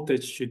peak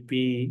voltage should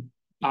be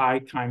I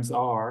times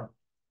R.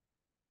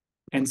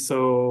 And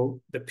so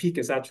the peak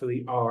is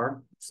actually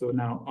R. So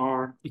now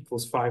R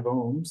equals 5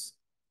 ohms.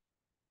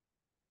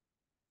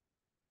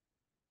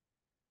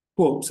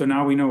 Cool, so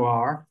now we know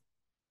R.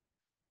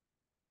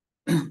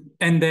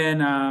 And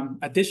then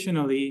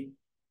additionally,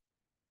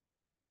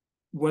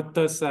 what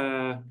does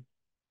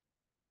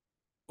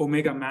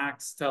omega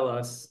max tell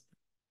us?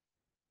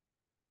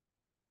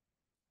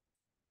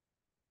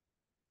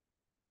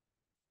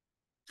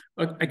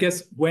 I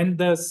guess when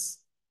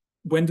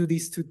do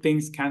these two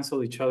things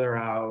cancel each other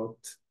out?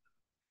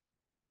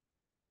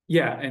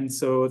 Yeah, and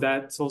so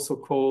that's also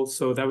called,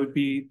 so that would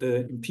be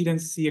the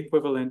impedance C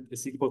equivalent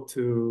is equal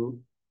to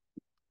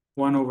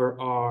 1 over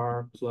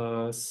R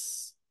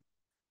plus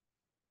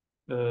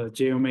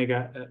j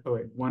omega,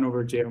 1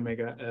 over j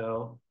omega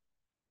L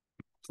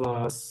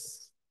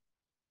plus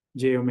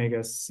j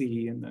omega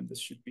C, and then this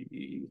should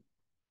be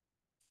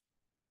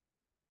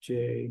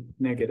j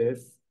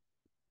negative.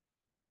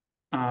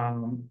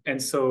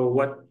 And so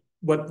what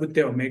would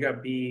the omega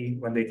be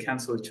when they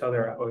cancel each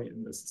other out? Oh,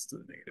 and this is to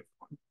the negative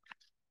 1.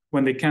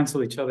 When they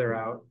cancel each other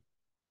out.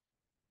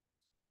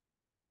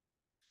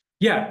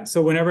 Yeah,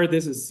 so whenever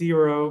this is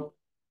 0,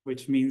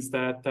 which means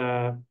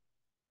that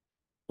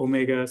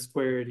omega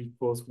squared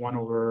equals 1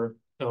 over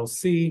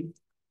LC.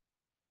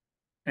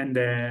 And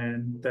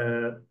then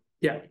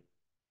yeah.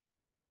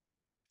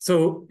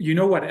 So you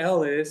know what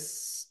L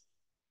is.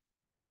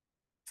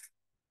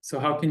 So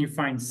how can you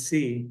find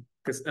C?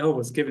 because L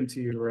was given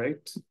to you,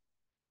 right?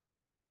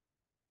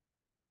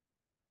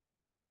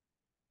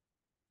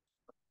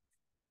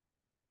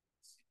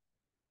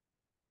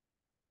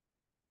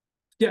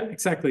 Yeah,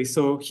 exactly.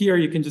 So here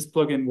you can just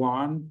plug in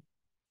 1,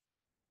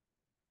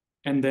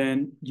 and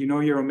then you know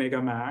your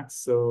omega max,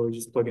 so you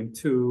just plug in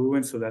 2,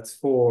 and so that's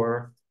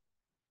 4.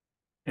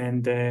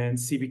 And then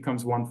C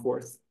becomes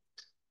 1/4.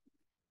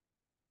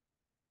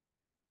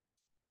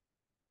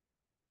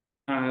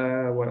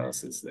 What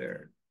else is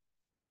there?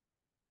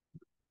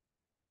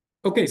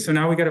 Okay, so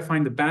now we got to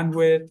find the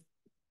bandwidth.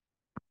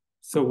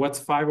 So what's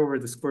 5 over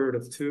the square root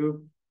of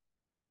 2?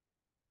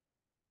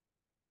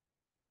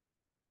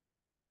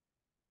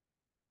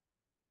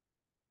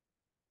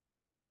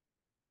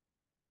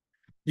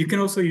 You can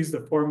also use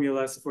the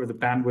formulas for the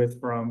bandwidth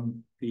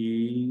from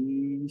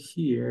the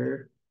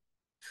here.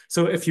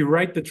 So if you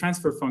write the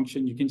transfer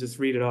function, you can just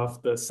read it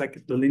off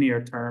the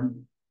linear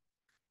term.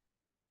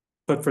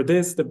 But for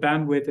this, the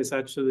bandwidth is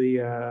actually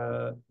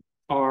R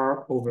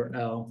over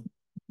L.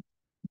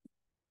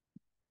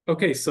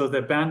 Okay, so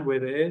the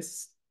bandwidth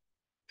is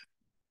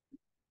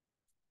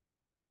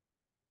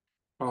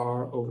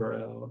R over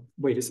L.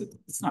 Wait, is it?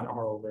 It's not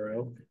R over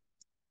L.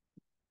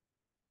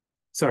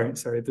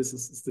 Sorry, this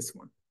is this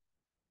one.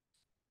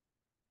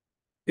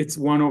 It's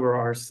 1 over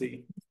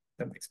RC.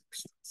 That makes more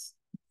sense.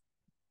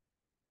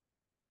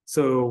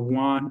 So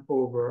 1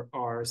 over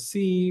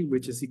RC,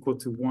 which is equal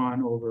to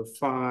 1 over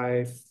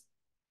 5,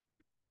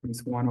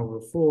 is 1 over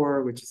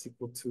 4, which is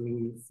equal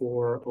to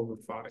 4 over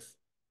 5.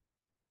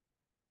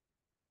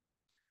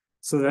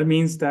 So that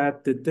means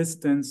that the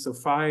distance of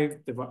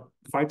 5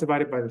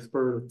 divided by the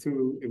square root of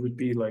 2, it would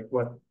be like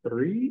what,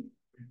 3?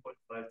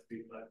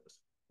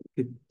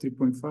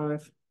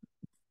 3.5.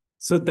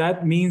 So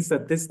that means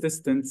that this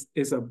distance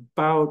is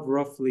about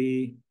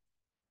roughly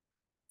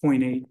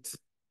 0.8.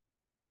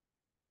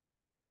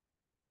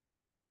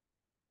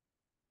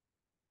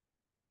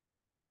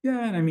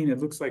 Yeah, and I mean, it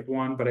looks like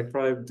 1, but I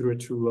probably drew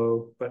it too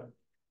low. But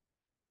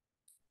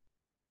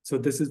so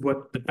this is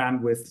what the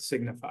bandwidth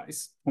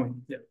signifies.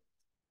 Yeah.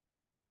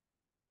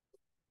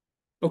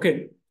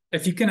 Okay,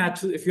 if you can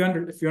actually, if you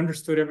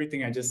understood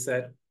everything I just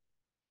said,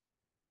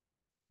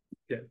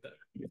 yeah,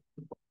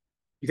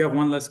 you got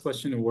one less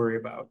question to worry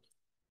about.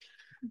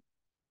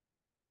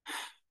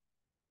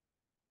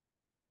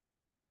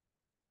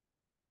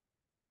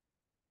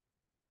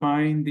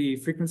 Find the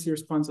frequency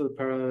response of the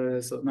parallel.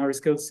 So now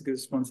scale the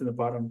response in the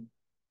bottom.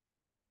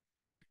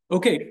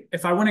 Okay,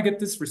 if I want to get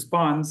this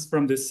response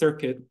from this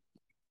circuit,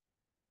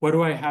 what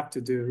do I have to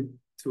do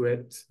to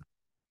it?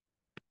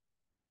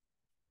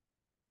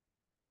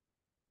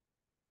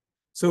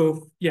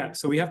 So yeah,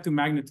 so we have to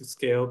magnitude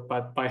scale,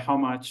 but by how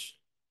much?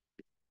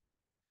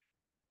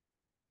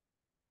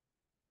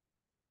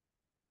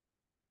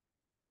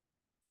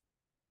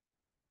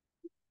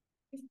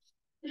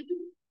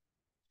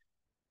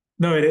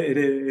 No, it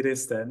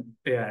is then.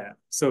 Yeah.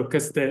 So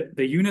because the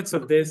units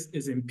of this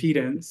is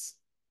impedance.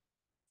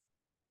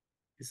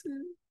 Is it?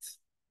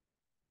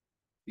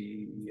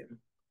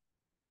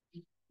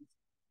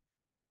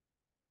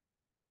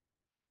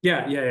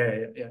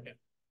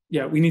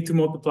 Yeah, we need to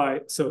multiply.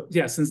 So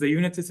yeah, since the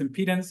unit is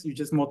impedance, you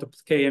just multiply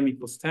Km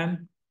equals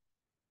 10.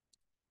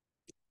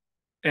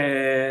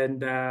 And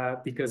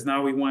because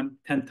now we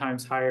want 10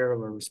 times higher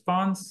of a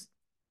response.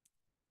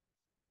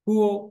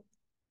 Cool.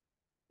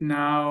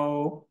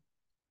 Now,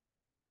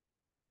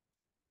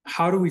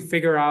 how do we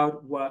figure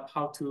out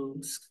how to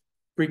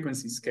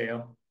frequency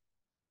scale?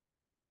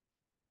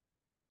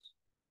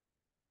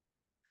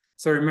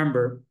 So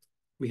remember,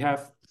 we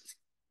have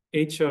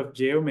h of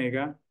j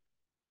omega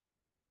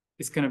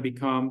is going to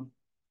become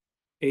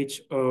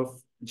h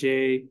of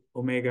j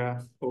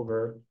omega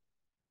over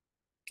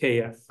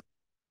kf.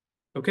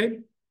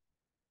 Okay?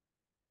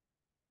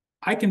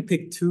 I can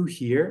pick 2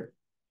 here.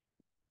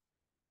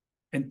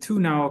 And 2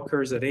 now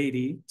occurs at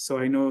 80. So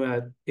I know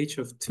that h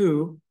of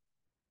 2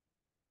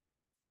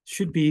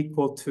 should be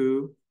equal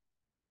to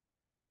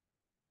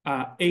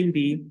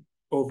 80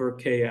 over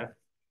kf.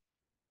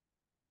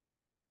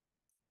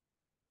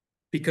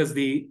 Because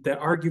the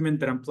argument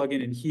that I'm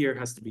plugging in here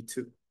has to be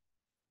 2.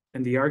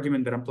 And the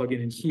argument that I'm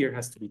plugging in here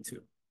has to be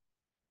 2.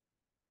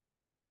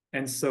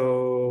 And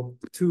so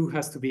 2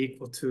 has to be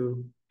equal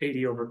to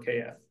 80 over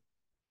kf.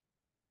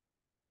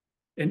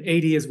 And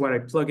 80 is what I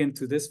plug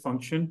into this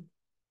function.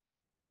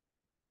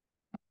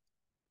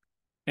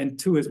 And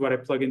 2 is what I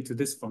plug into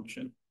this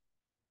function.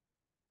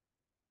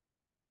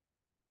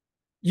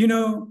 You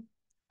know,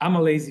 I'm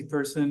a lazy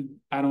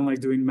person. I don't like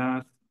doing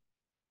math.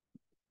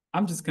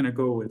 I'm just going to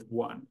go with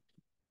 1.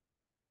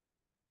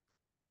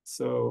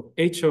 So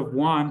h of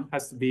 1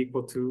 has to be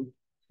equal to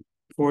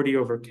 40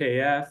 over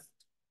kf.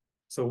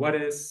 So what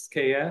is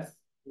kf?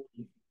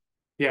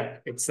 Yeah,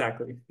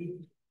 exactly.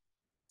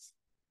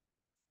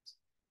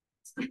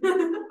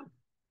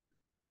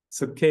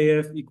 So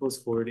kf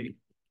equals 40.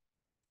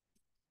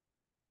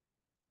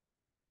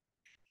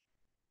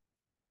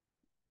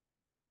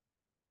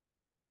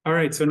 All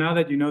right, so now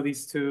that you know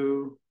these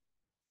two,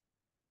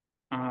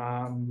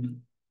 how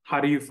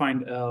do you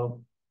find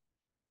L?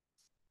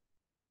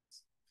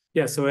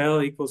 Yeah, so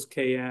L equals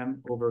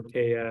Km over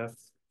Kf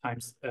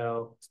times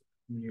L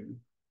mu.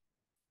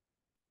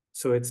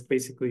 So it's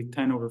basically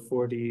 10 over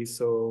 40,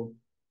 so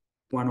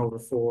 1 over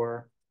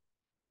 4.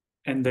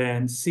 And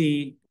then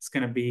C is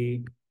going to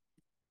be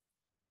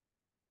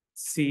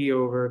C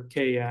over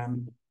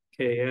Km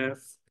Kf,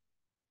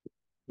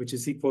 which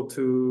is equal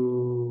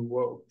to,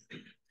 whoa,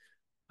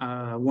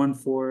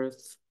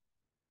 1/4,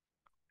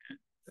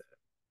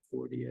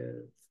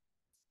 40th,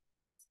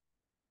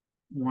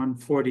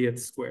 1/40th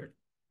squared.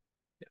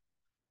 Yeah.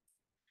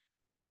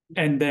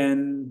 And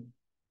then,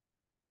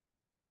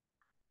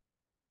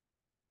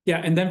 yeah,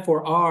 and then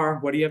for R,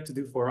 what do you have to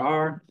do for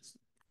R?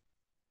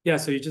 Yeah,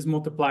 so you just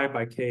multiply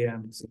by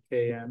Km. So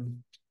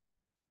Km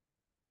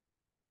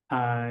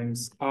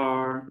times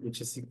R,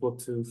 which is equal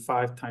to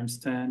 5 times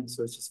 10,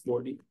 so it's just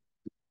 40.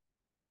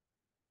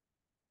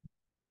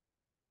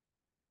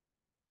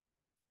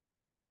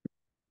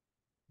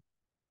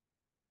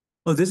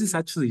 Oh, this is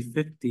actually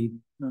 50.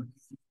 Oh,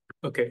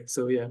 okay,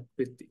 so yeah,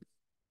 50.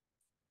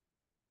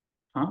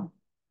 Huh?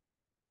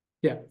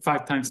 Yeah,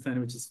 5 times 10,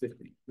 which is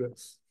 50. Good.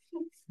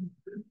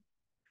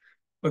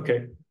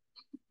 Okay.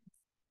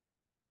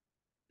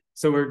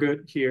 So we're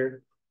good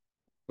here.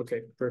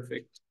 Okay,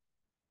 perfect.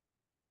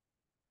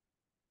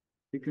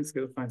 You can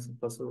still find some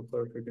possible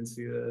lower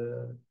frequency.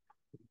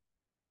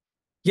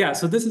 Yeah,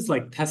 so this is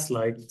like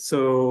test-like.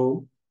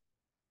 So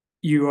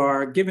you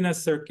are given a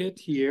circuit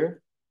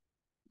here,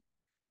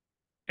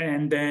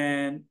 and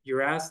then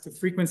you're asked to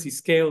frequency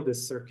scale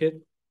this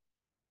circuit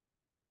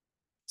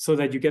so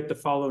that you get the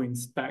following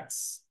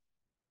specs.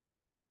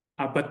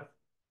 But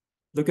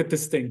look at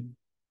this thing.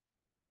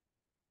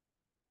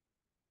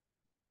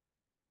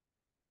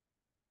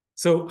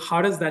 So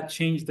how does that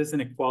change this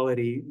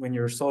inequality when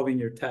you're solving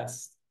your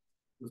test?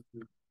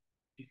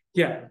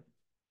 Yeah.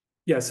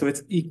 Yeah, so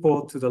it's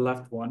equal to the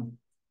left one.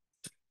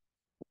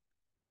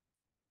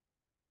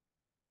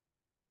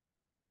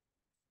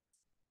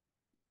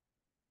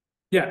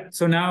 Yeah,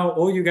 so now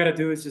all you got to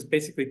do is just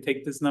basically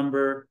take this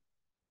number,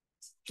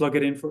 plug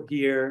it in for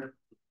here,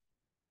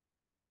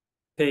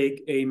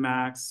 take A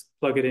max,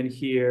 plug it in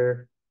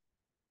here,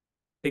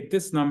 take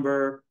this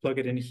number, plug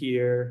it in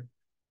here,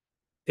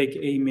 take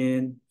A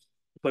min,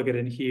 plug it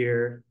in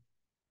here.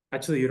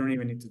 Actually, you don't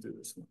even need to do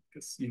this one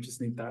because you just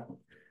need that one.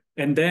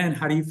 And then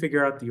how do you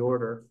figure out the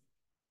order?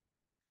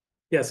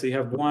 Yeah, so you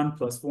have 1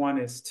 plus 1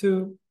 is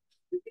 2.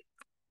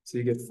 So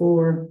you get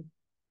 4.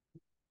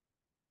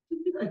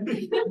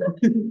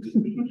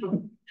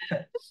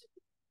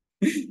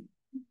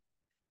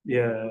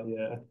 Yeah,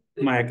 yeah.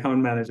 My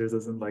account manager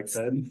doesn't like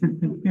that.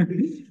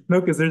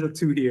 No, because there's a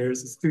 2 here.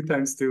 So it's 2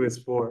 times 2 is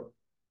 4.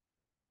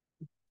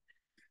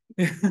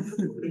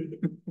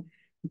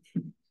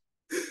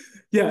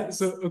 Yeah,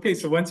 so okay,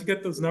 so once you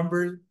get those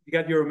numbers, you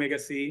got your omega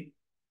C.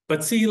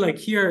 But see, like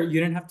here, you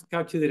didn't have to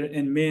calculate it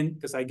in min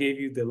because I gave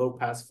you the low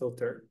pass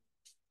filter.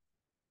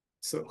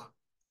 So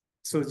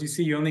as you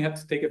see, you only have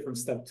to take it from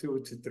step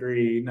 2 to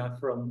 3, not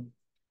from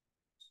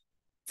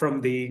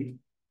the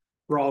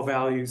raw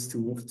values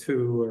to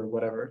 2 or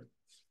whatever.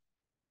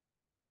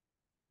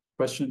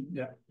 Question?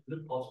 Yeah. Is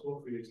it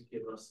possible for you to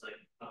give us like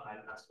a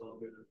high pass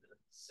filter and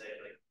say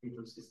like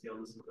frequency scale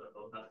this into a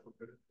low pass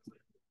filter?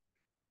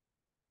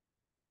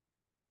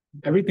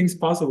 Everything's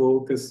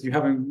possible because you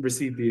haven't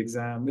received the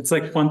exam. It's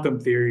like quantum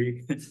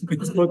theory.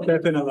 It's both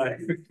death and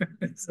alive.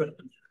 So.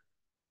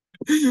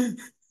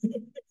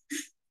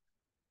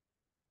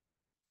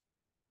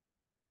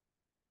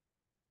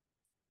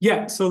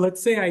 Yeah, so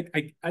let's say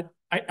I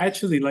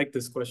actually like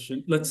this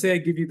question. Let's say I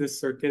give you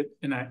this circuit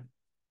and I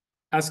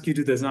ask you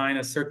to design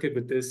a circuit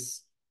with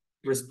this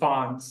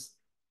response.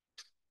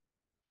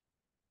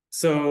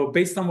 So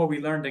based on what we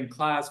learned in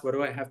class, what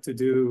do I have to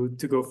do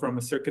to go from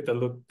a circuit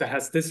that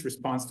has this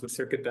response to a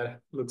circuit that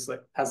looks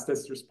like has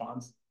this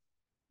response?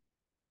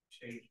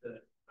 Change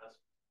the pass.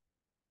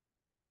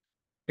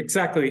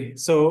 Exactly.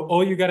 So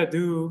all you got to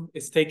do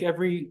is take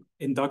every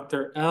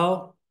inductor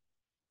L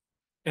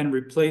and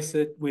replace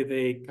it with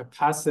a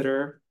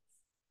capacitor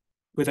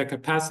with a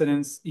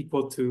capacitance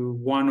equal to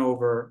 1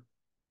 over,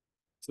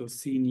 so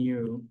C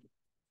nu,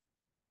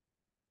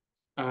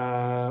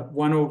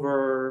 1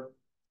 over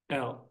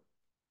L,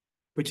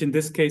 which in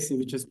this case, it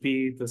would just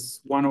be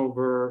this 1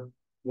 over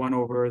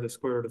the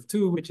square root of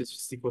 2, which is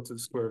just equal to the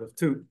square root of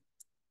 2.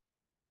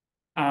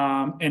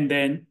 And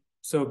then,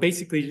 so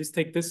basically you just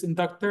take this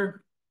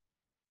inductor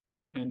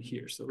and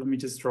here. So let me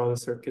just draw the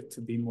circuit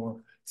to be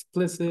more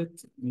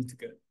explicit. I need to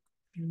get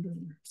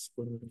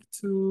square root of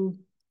 2.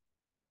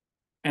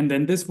 And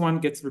then this one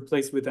gets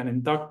replaced with an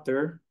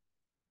inductor.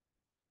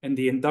 And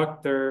the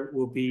inductor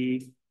will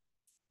be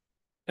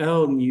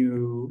L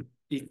nu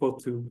equal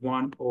to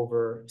 1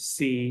 over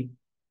C,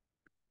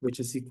 which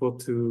is equal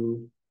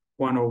to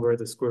 1 over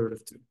the square root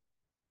of 2.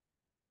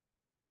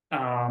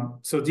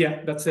 So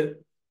yeah, that's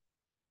it.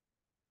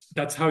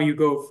 That's how you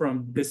go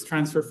from this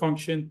transfer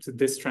function to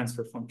this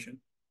transfer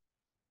function.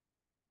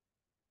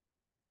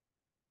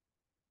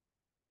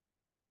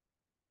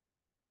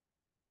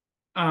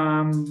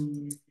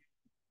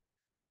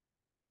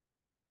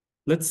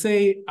 Let's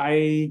say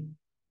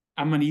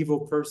I'm an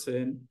evil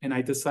person and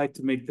I decide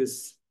to make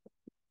this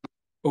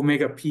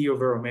omega p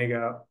over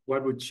omega,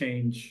 what would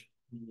change?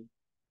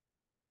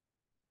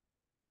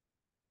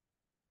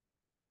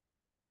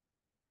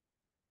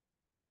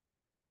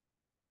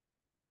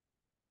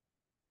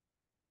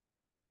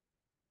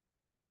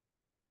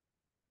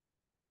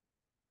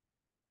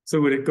 So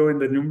would it go in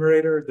the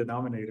numerator or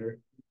denominator?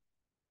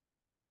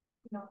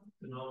 No.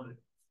 Denominator.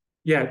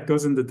 Yeah, it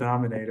goes in the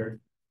denominator.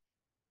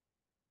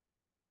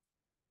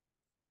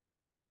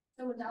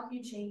 So without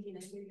you changing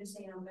it, you're just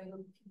saying omega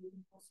p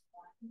equals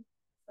 1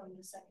 from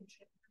the second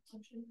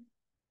function?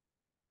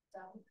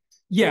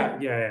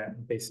 Yeah,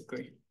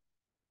 basically.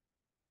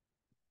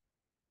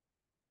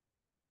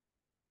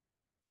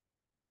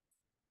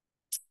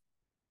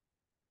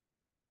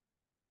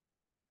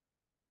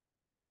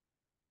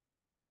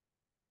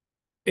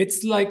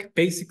 It's like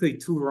basically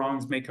two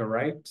wrongs make a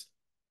right.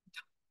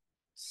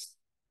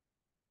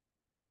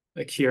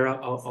 Like here,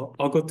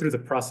 I'll go through the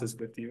process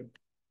with you.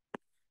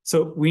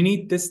 So we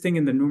need this thing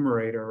in the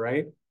numerator,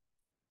 right?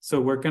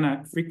 So we're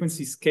gonna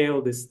frequency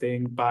scale this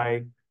thing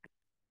by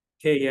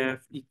kf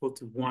equal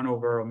to 1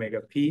 over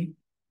omega p,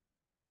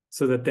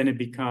 so that then it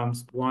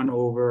becomes 1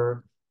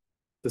 over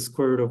the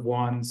square root of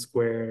 1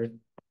 squared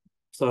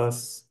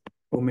plus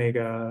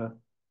omega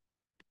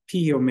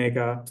p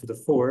omega to the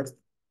fourth.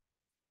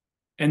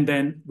 And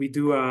then we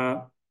do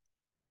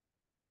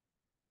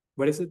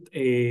what is it?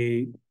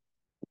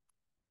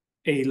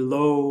 A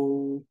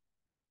low,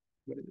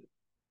 what is it?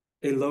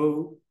 A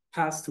low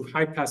pass to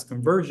high pass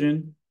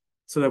conversion,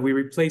 so that we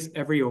replace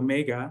every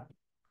omega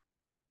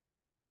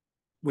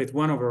with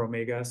 1 over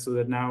omega, so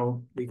that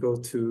now we go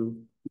to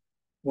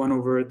 1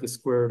 over the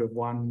square root of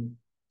 1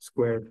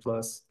 squared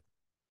plus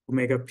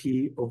omega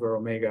p over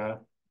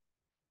omega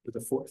to the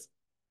fourth.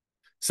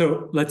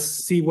 So let's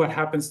see what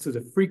happens to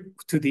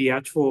the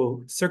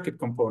actual circuit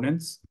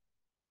components.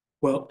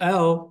 Well,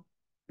 L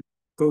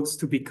goes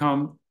to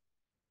become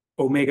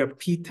omega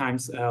p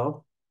times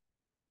L,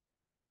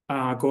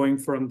 going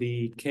from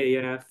the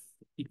kf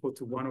equal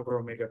to 1 over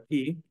omega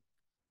p.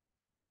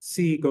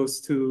 C goes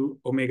to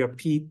omega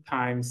p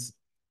times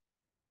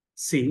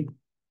C,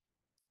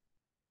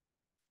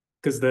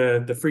 because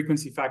the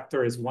frequency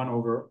factor is 1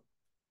 over.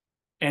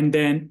 And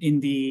then in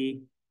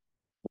the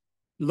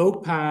low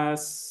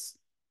pass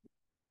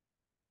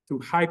to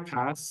high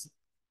pass,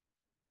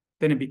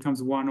 then it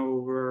becomes 1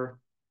 over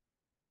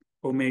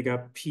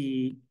omega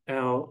p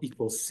L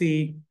equals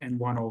C, and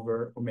 1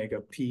 over omega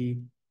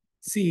p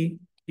C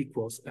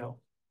equals L.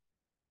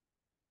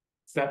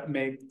 Does that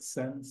make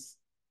sense?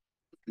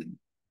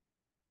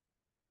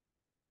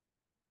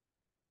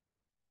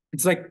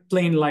 It's like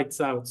plain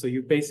lights out. So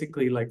you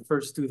basically like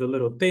first do the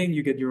little thing,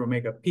 you get your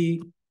omega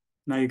p.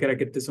 Now you gotta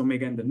get this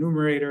omega in the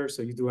numerator.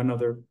 So you do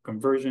another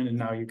conversion and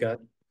now you got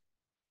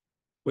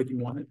what you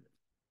wanted.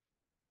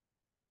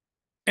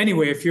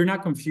 Anyway, if you're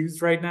not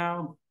confused right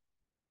now,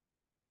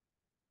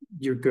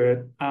 you're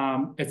good.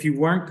 If you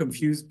weren't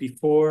confused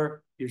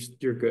before,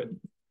 you're good.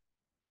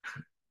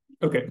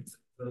 Okay.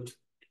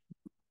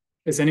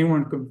 Is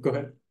anyone, go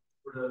ahead.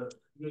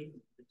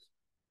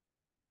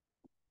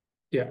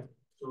 Yeah.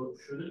 So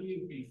shouldn't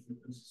you be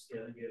frequency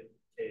scaling it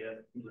kf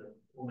like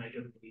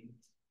omega p,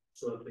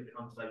 so it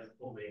becomes like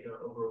omega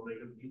over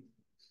omega p?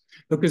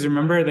 Because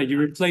remember that you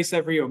replace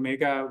every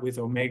omega with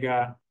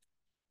omega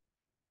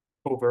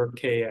over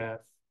kf.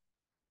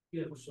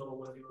 Yeah, so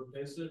when you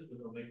replace it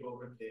with omega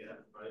over kf,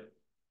 right,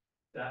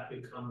 that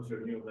becomes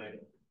your new omega.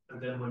 And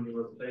then when you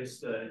replace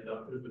the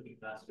inductors with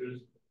capacitors,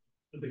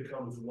 it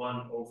becomes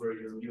 1 over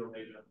your new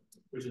omega,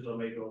 which is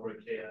omega over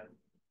kf.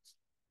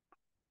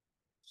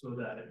 So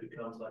that it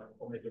becomes like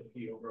omega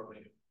p over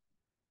omega.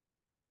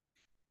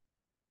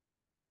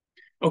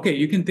 Okay,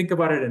 you can think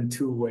about it in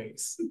two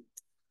ways.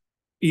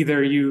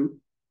 Either you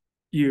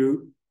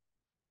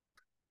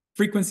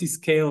frequency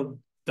scale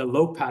the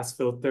low pass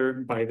filter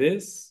by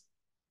this,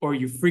 or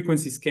you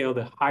frequency scale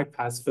the high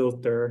pass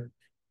filter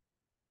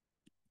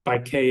by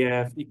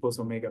kf equals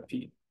omega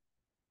p.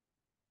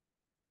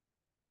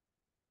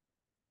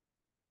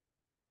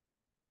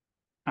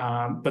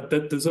 But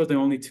those are the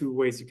only two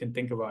ways you can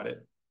think about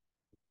it.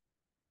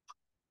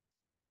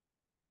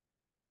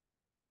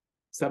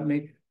 Does that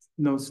make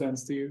no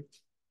sense to you?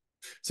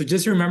 So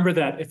just remember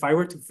that if I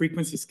were to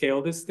frequency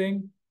scale this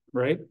thing,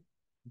 right?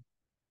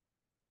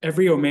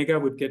 Every omega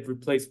would get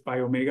replaced by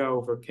omega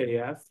over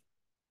kf.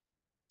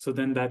 So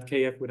then that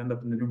kf would end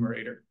up in the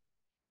numerator.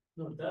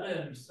 No, that I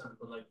understand,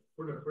 but like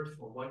for the first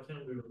one, why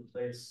can't we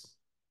replace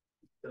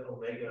the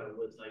omega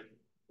with like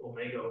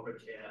omega over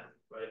kf,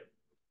 right?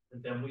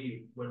 And then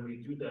when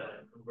we do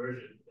that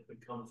conversion, it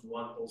becomes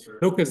 1 over.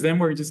 No, because then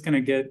we're just gonna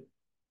get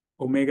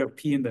omega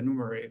p in the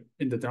numerator,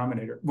 in the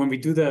denominator. When we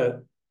do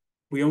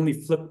we only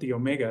flip the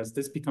omegas,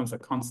 this becomes a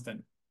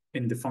constant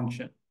in the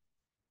function.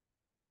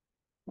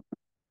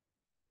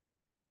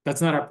 That's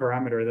not a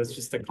parameter, that's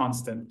just a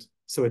constant.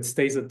 So it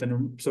stays at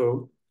the,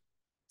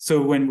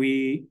 so when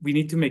we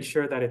need to make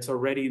sure that it's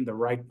already in the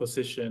right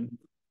position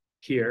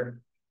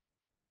here,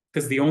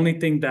 because the only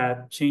thing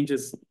that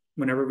changes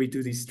whenever we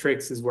do these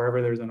tricks is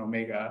wherever there's an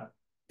omega,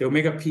 The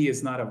omega p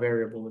is not a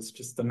variable, it's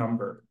just a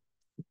number.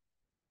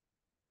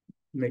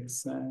 Makes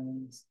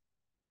sense.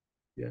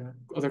 Yeah.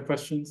 Other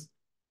questions?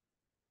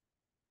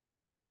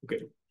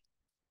 Okay.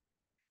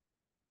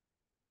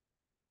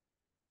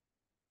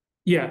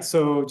 Yeah,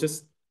 so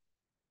just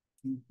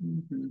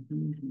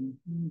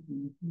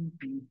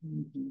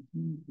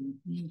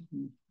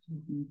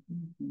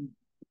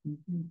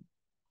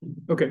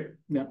okay,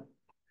 yeah.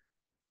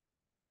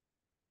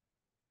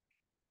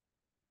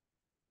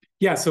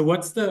 Yeah, so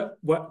what's the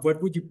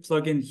what would you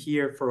plug in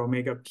here for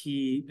omega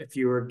p if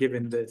you were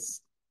given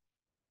this?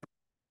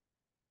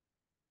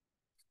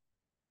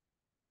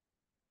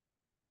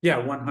 Yeah,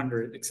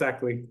 100,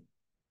 exactly.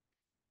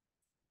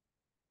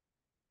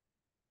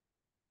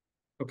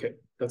 Okay,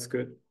 that's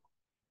good.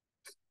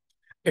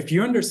 If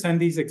you understand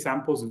these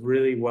examples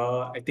really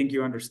well, I think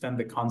you understand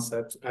the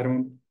concept.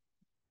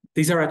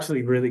 These are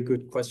actually really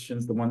good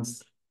questions, the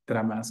ones that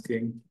I'm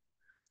asking.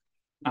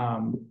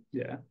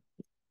 Yeah.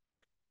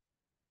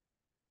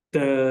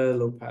 The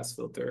low pass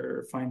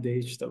filter, find the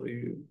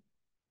HW.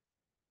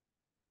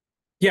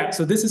 Yeah,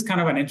 so this is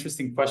kind of an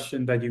interesting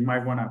question that you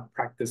might want to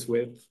practice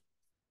with.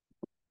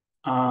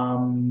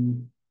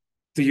 Do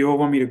you all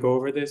want me to go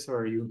over this,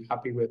 or are you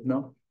happy with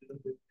no?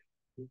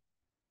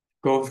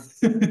 Go.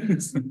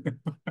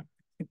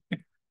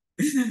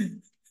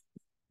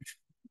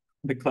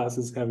 The class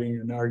is having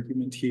an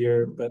argument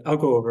here, but I'll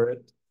go over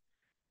it.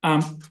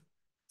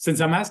 Since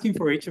I'm asking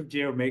for h of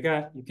j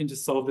omega, you can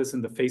just solve this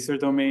in the Phasor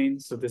domain.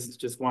 So this is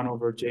just 1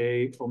 over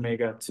j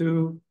omega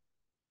 2,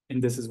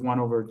 and this is 1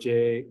 over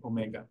j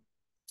omega.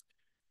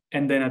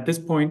 And then at this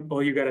point,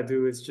 all you got to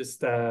do is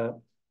just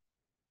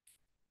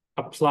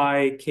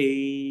apply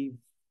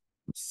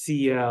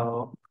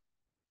KCL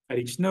at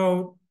each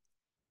node.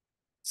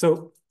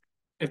 So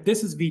if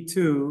this is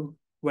V2,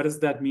 what does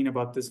that mean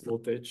about this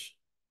voltage?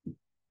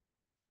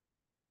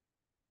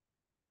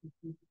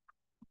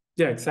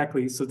 Yeah,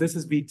 exactly. So this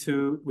is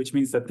V2, which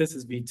means that this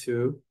is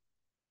V2.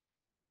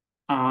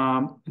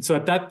 And so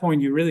at that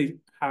point, you really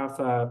have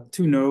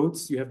two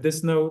nodes. You have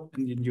this node,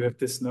 and then you have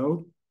this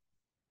node.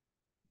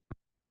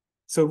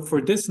 So for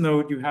this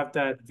node, you have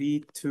that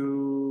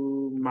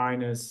V2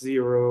 minus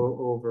 0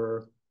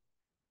 over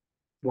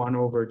 1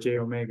 over j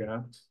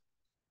omega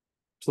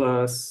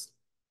plus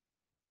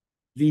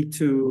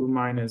V2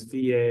 minus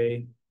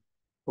VA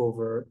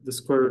over the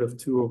square root of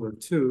 2 over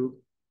 2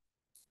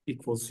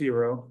 equals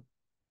 0.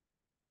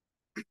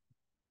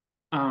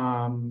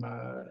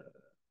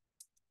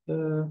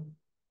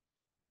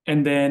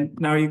 And then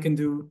now you can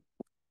do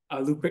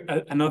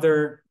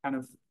another kind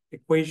of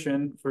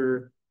equation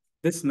for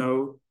this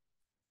node.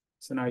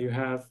 So now you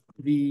have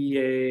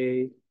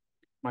VA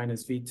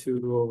minus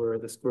V2 over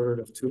the square root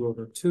of 2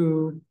 over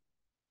 2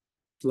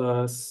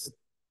 plus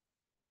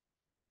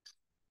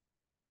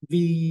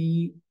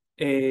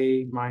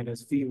VA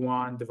minus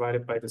V1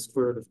 divided by the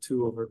square root of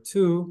 2 over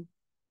 2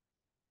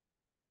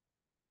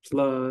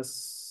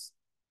 plus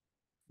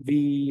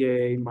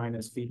VA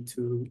minus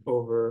V2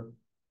 over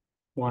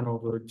 1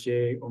 over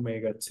j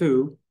omega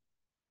 2.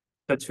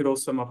 That should all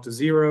sum up to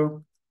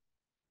 0.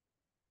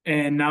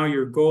 And now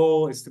your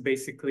goal is to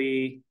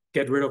basically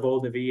get rid of all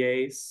the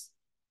VAs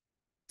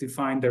to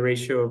find the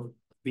ratio of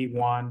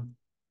V1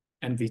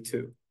 and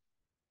V2.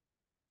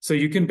 So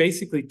you can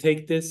basically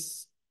take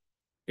this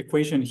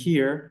equation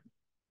here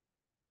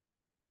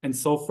and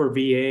solve for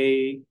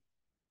VA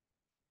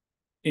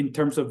in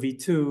terms of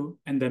V2,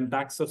 and then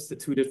back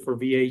substitute it for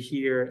VA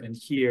here and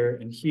here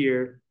and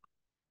here.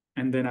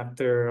 And then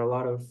after a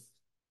lot of,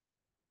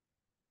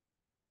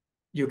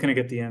 you're gonna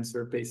get the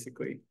answer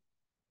basically.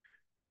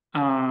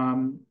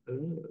 And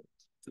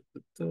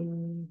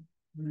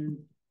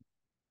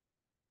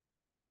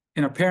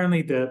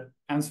apparently the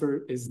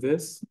answer is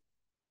this.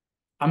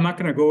 I'm not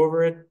gonna go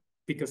over it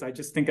because I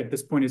just think at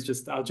this point it's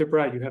just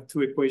algebra. You have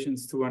two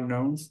equations, two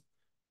unknowns.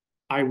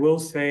 I will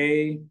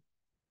say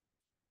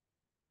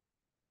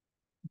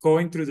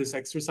going through this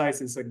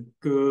exercise is a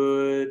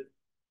good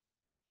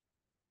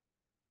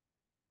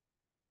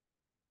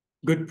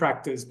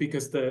practice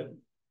because the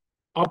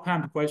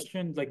op-amp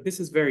question, like this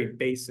is very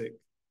basic.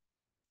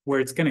 Where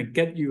it's gonna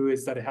get you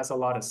is that it has a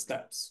lot of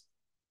steps.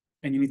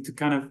 And you need to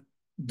kind of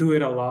do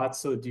it a lot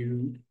so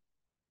you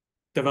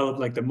develop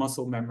like the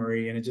muscle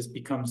memory and it just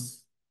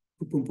becomes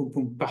boom, boom, boom,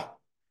 boom, bah.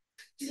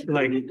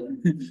 Like,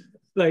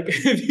 like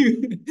if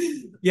you,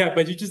 yeah,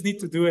 but you just need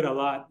to do it a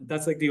lot.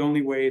 That's like the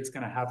only way it's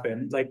gonna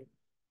happen. Like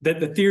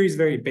the theory is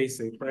very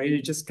basic, right? You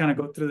just kind of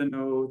go through the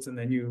notes and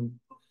then you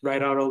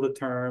write out all the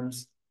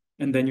terms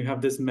and then you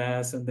have this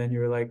mess and then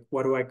you're like,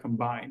 what do I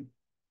combine?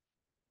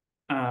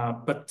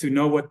 But to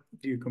know what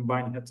do you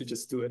combine, you have to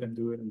just do it and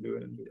do it and do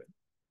it and do it.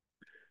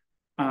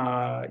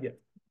 Yeah.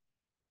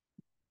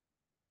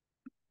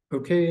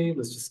 Okay,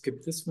 let's just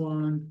skip this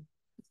one.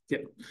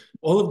 Yeah,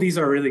 all of these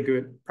are really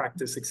good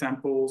practice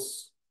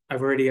examples.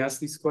 I've already asked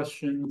these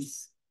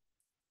questions.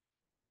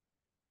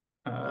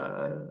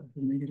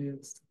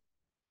 Negatives.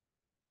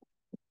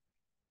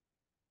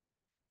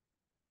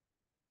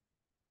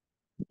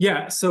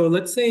 Yeah, so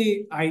let's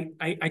say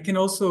I can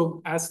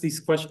also ask these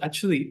questions.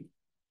 Actually,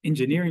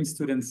 engineering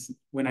students,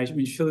 when I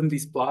show them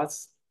these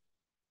plots,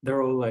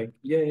 they're all like,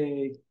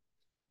 yay.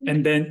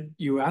 And then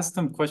you ask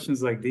them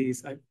questions like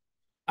these.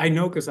 I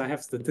know because I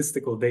have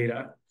statistical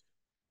data.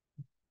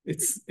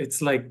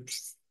 It's like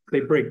they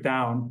break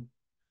down.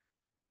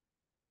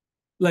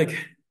 Like,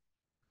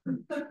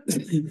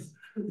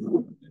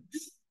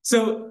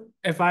 so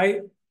if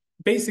I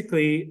increase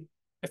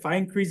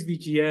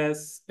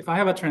VGS, if I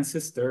have a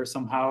transistor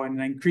somehow and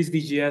I increase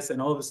VGS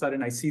and all of a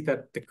sudden I see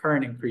that the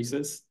current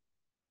increases,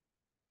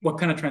 what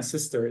kind of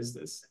transistor is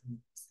this?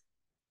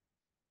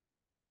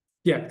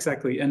 Yeah,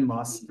 exactly,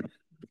 NMOS.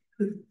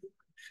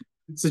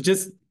 So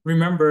just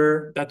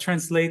remember that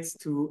translates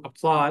to a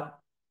plot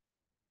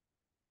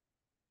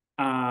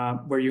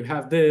where you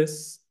have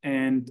this,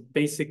 and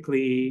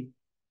basically,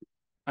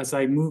 as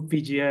I move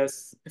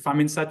VGS, if I'm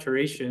in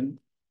saturation,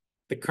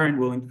 the current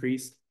will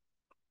increase.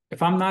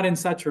 If I'm not in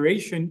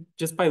saturation,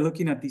 just by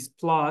looking at these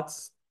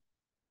plots,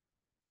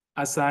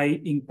 as I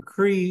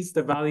increase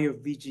the value of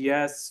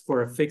VGS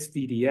for a fixed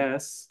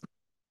VDS,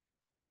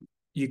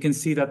 you can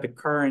see that the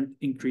current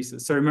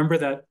increases. So remember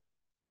that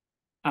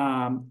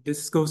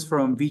this goes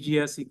from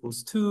VGS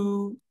equals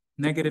 2,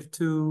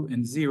 -2,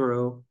 and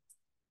 0.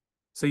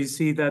 So you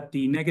see that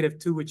the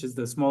 -2, which is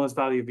the smallest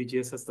value of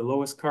VGS, has the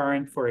lowest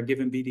current for a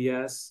given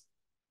VDS.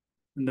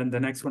 And then the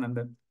next one, and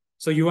then,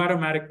 so you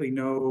automatically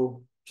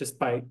know just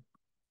by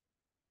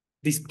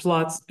these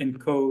plots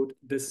encode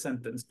this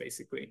sentence,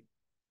 basically.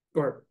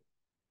 Or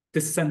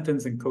this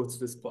sentence encodes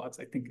this plots.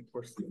 I think it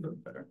works a little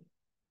better.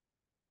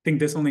 I think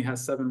this only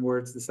has 7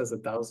 words. This has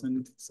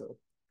 1,000. So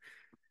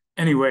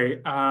anyway,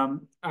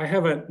 I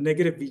have a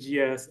negative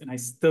VGS and I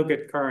still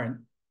get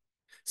current.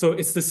 So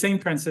it's the same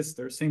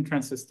transistor,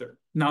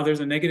 Now there's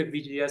a negative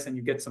VGS and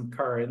you get some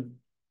current.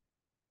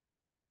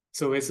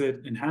 So is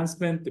it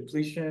enhancement,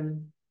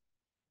 depletion?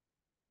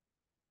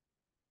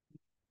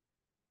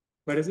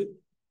 What is it?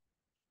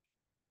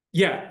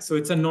 Yeah, so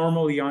it's a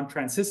normal ion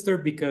transistor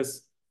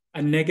because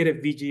a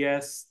negative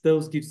VGS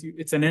still gives you,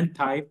 it's an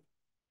N-type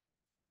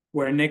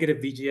where a negative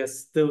VGS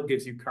still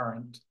gives you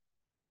current.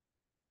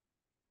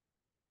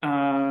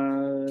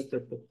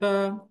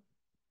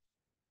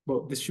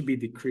 Well, this should be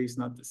decreased,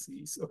 not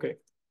decrease. Okay.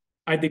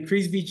 I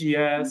decrease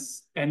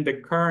VGS and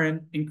the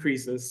current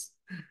increases.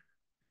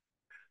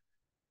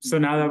 So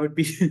now that would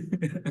be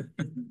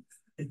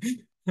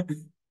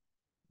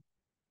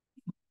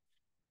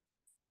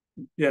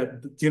yeah,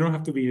 you don't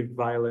have to be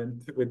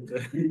violent with the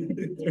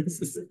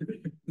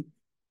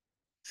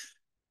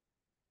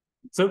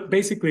so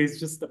basically it's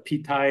just a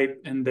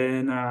p-type, and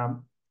then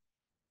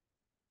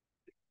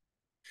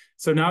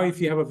so now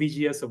if you have a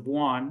VGS of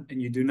 1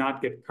 and you do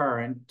not get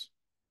current,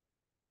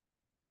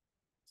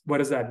 what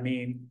does that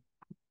mean?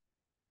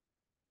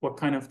 What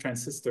kind of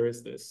transistor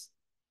is this?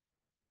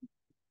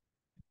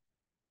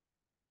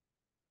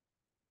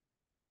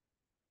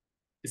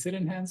 Is it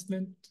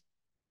enhancement?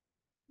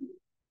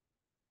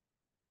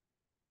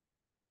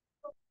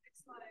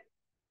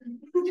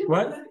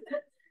 What?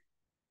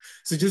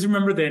 So just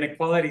remember the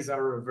inequalities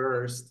are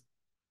reversed.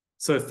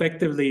 So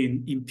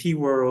effectively in P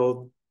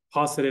world,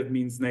 positive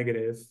means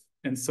negative.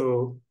 And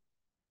so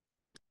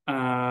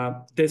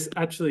this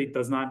actually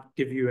does not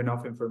give you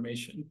enough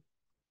information.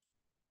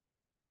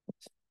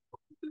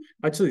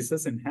 Actually, it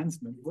says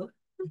enhancement. What?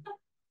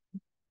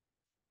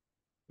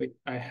 Wait,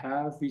 I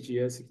have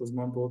VGS equals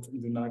 1 volt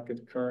and do not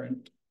get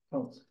current.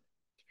 Oh.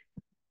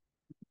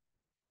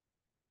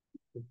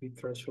 The V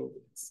threshold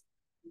is...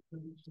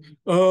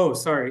 Oh,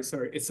 sorry.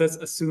 It says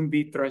assume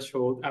V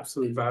threshold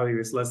absolute value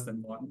is less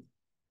than 1.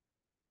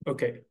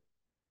 Okay.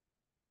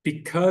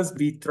 Because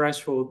V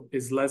threshold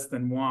is less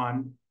than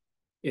 1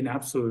 in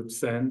absolute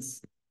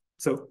sense.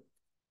 So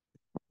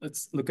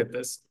let's look at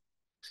this.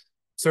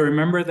 So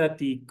remember that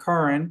the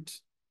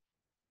current,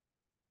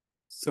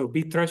 so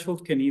V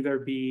threshold can either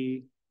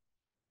be,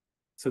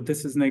 so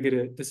this is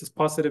negative, this is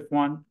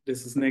 +1,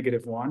 this is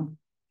 -1.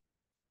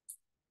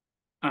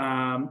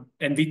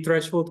 And V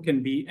threshold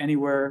can be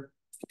anywhere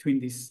between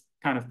these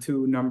kind of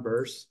 2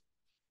 numbers.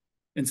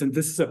 And since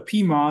this is a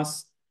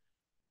PMOS,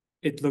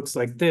 it looks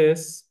like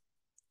this.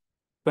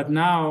 But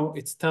now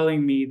it's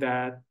telling me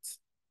that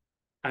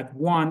at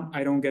 1,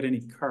 I don't get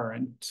any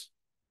current.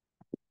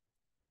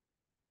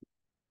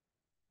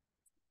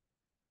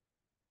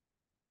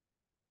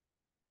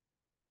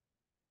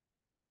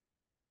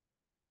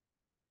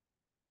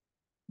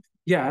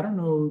 Yeah, I don't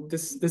know.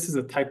 This is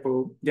a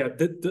typo. Yeah,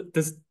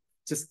 this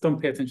just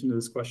don't pay attention to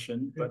this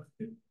question. But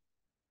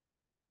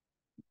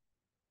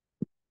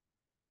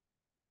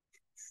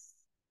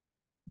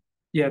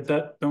yeah,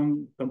 that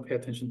don't pay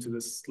attention to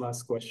this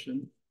last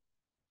question.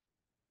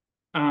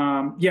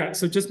 Yeah,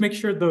 so just make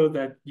sure though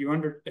that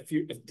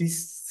if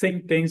these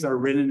same things are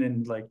written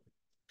in like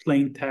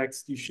plain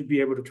text, you should be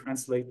able to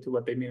translate to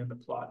what they mean in the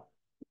plot.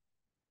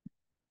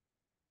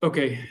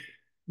 Okay,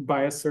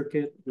 bias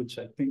circuit, which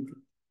I think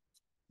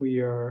we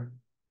are.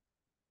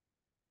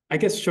 I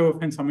guess show of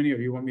hands, how many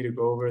of you want me to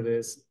go over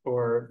this,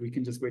 or we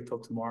can just wait till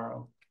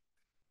tomorrow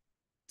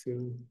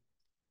to,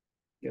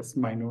 I guess,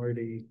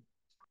 minority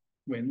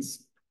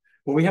wins.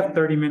 Well, we have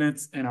 30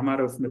 minutes and I'm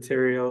out of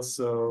material,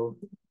 so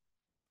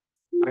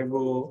I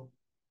will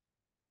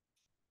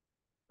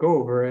go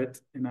over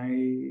it. And I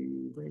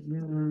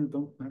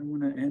don't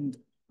want to end.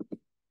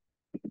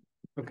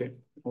 Okay,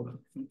 hold on.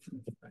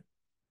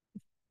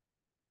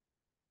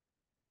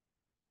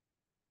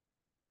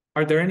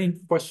 Are there any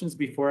questions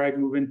before I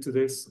move into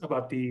this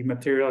about the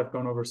material I've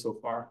gone over so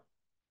far?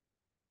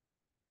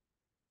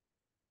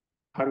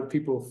 How do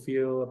people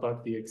feel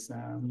about the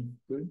exam?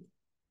 Good?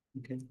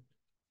 Okay.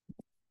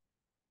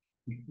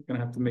 I'm gonna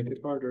have to make it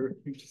harder.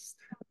 Just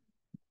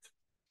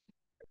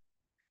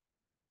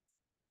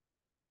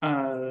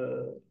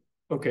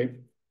okay.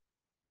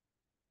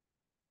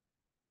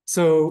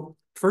 So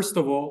first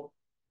of all,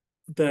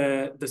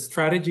 the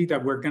strategy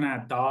that we're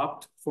gonna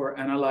adopt for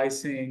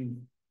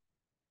analyzing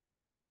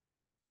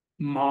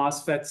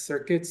MOSFET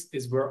circuits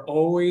is we're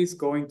always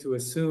going to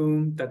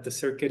assume that the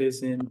circuit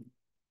is in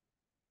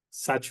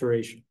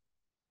saturation.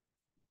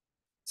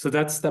 So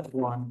that's step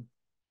one.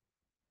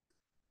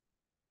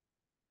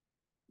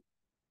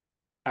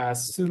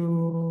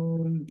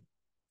 Assume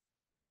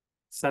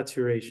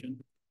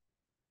saturation.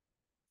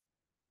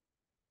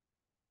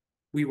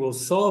 We will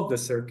solve the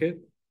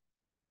circuit,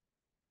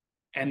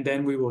 and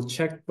then we will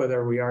check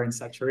whether we are in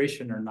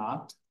saturation or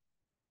not.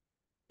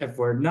 If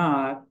we're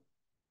not,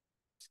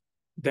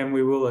 then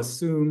we will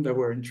assume that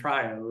we're in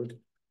triode,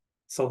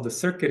 solve the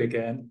circuit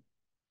again,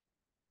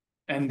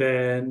 and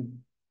then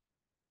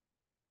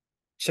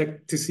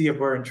check to see if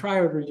we're in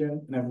triode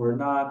region, and if we're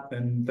not,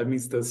 then that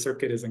means the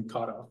circuit isn't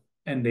cut off,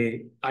 and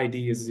the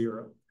ID is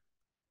 0.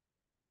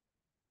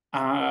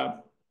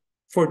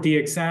 For the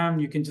exam,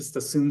 you can just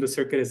assume the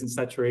circuit is in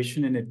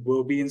saturation, and it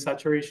will be in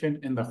saturation.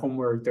 In the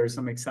homework, there's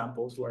some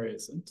examples where it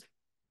isn't.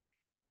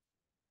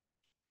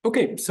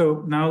 Okay,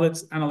 so now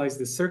let's analyze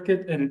the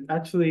circuit, and it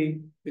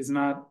actually is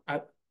not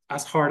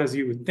as hard as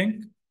you would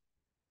think.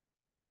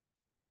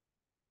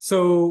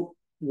 So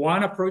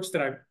one approach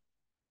that I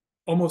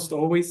almost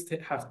always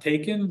have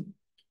taken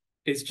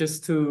is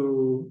just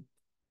to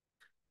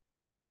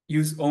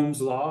use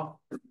Ohm's law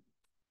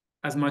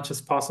as much as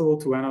possible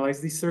to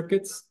analyze these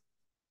circuits.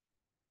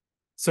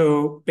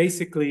 So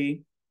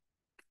basically,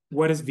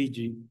 what is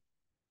VG?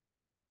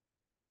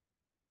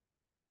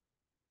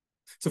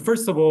 So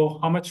first of all,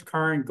 how much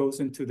current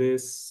goes into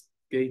this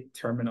gate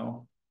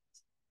terminal?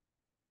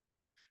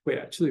 Wait,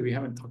 actually, we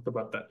haven't talked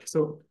about that.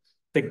 So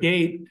the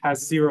gate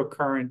has 0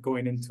 current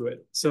going into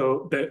it.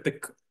 So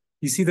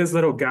you see this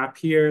little gap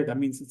here? That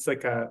means it's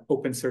like an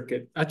open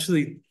circuit.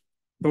 Actually,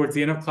 towards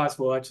the end of class,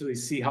 we'll actually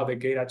see how the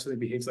gate actually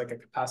behaves like a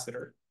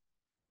capacitor.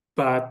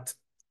 But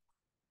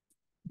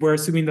we're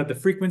assuming that the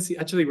frequency,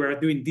 actually, we're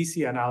doing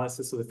DC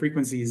analysis, so the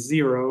frequency is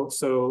 0.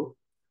 So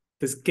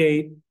this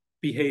gate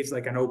behaves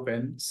like an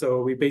open.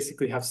 So we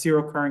basically have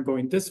 0 current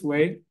going this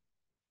way,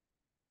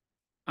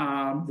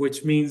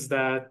 which means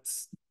that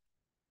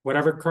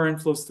whatever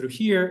current flows through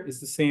here is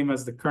the same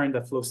as the current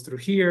that flows through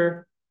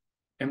here.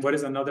 And what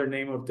is another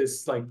name of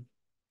this like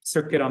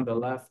circuit on the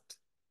left?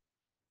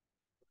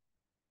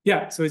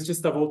 Yeah, so it's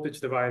just a voltage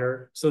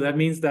divider. So that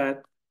means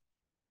that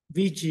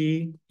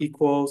VG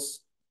equals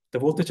the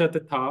voltage at the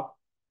top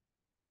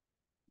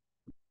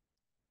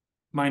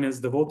minus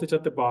the voltage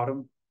at the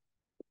bottom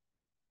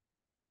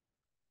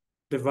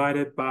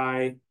divided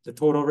by the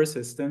total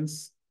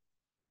resistance.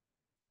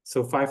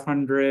 So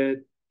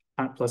 500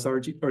 plus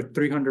RG, or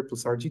 300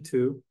 plus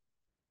RG2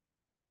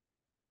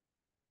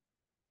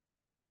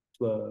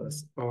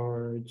 plus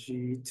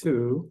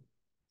RG2,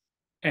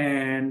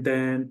 and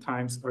then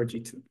times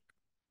RG2.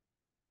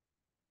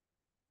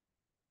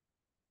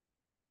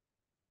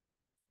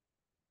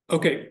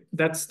 Okay,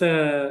 that's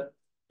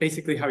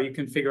basically how you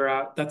can figure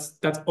out, that's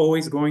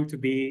always going to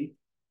be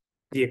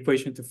the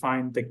equation to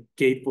find the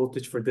gate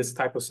voltage for this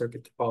type of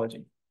circuit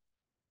topology.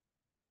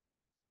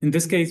 In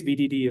this case,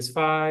 VDD is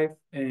 5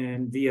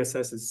 and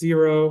VSS is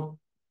 0.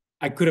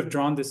 I could have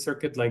drawn this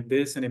circuit like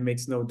this and it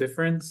makes no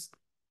difference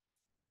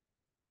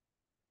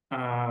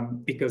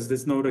because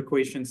this node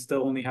equation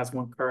still only has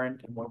 1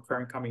 current and 1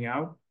 current coming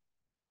out.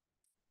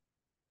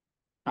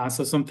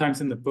 So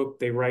sometimes in the book,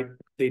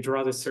 they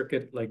draw the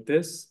circuit like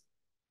this.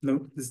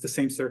 No, this is the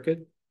same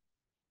circuit.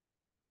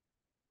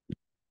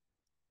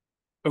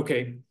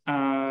 Okay.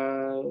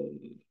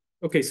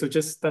 Okay, so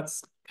just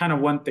that's kind of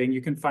one thing.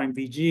 You can find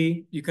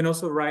VG. You can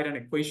also write an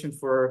equation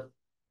for,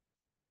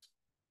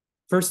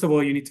 first of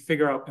all, you need to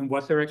figure out in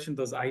what direction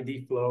does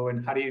ID flow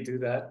and how do you do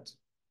that?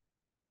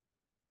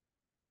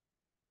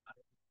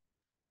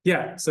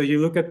 Yeah, so you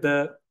look at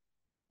the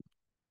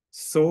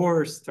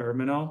source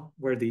terminal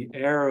where the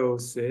arrow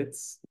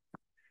sits.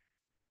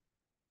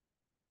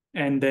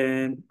 And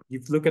then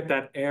you look at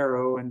that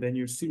arrow and then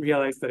you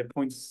realize that it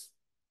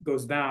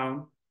goes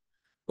down.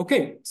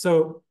 Okay,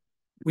 so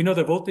we know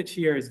the voltage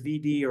here is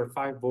VD or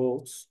 5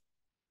 volts.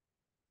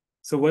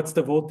 So what's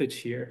the voltage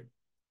here?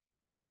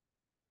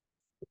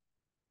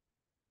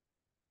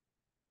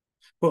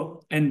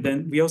 Well, and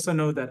then we also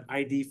know that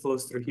ID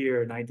flows through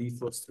here and ID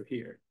flows through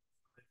here.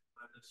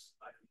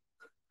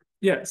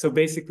 Yeah, so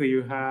basically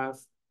you have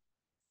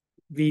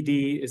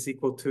VD is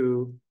equal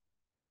to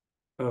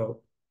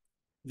oh,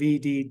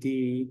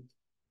 VDD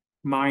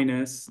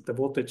minus the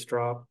voltage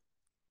drop,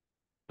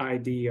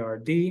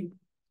 IDRD.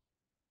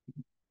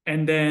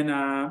 And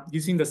then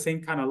using the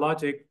same kind of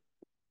logic,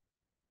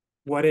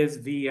 what is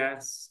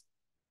VS?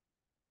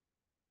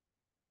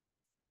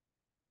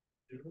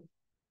 Zero.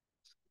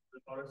 The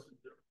RS is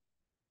zero.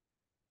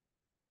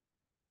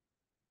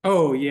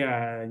 Oh,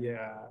 yeah.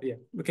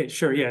 Okay,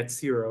 sure. Yeah, it's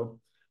 0.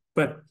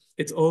 But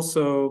it's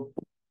also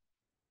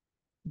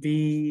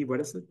what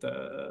is it?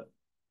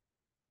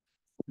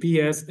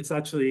 VS is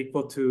actually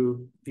equal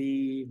to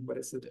what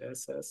is it?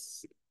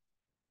 SS.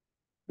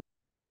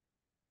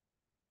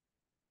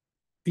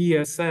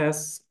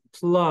 VSS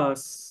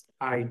plus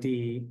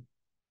ID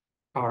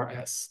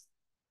RS.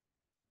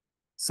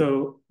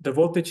 So the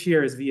voltage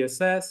here is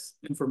VSS,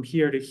 and from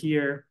here to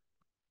here,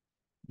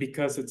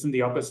 because it's in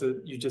the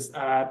opposite, you just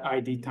add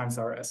ID times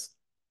RS.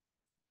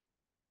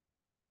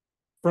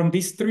 From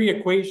these three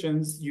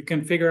equations, you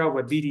can figure out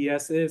what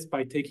VDS is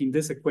by taking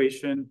this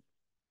equation,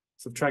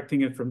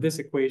 subtracting it from this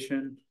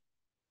equation.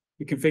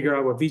 You can figure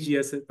out what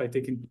VGS is by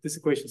taking this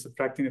equation,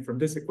 subtracting it from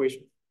this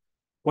equation.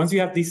 Once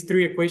you have these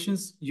three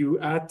equations, you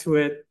add to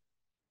it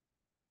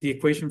the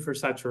equation for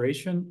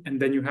saturation,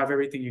 and then you have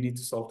everything you need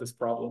to solve this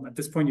problem. At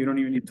this point, you don't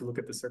even need to look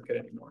at the circuit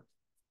anymore.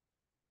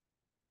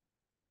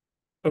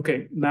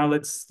 Okay, now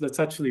let's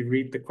actually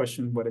read the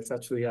question, what it's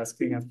actually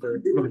asking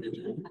after.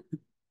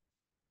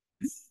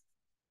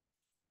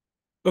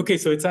 Okay,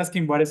 so it's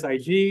asking what is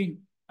IG?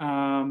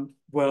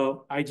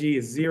 Well, IG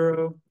is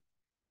 0.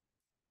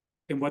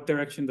 In what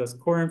direction does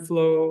current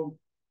flow?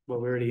 Well,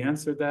 we already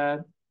answered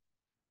that.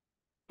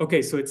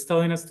 Okay, so it's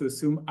telling us to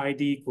assume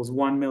ID equals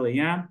 1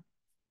 milliamp,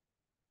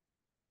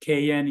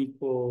 Kn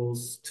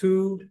equals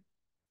 2,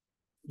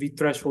 V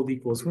threshold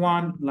equals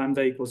 1,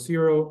 lambda equals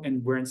 0,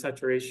 and we're in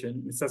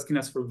saturation. It's asking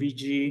us for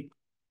Vg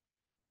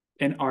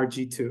and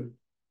Rg2.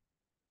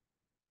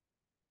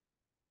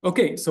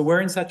 Okay, so we're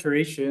in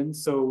saturation.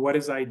 So what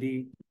is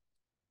ID?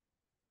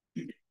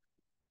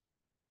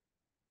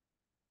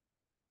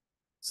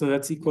 So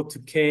that's equal to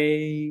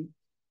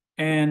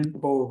Kn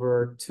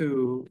over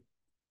 2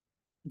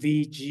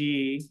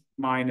 Vg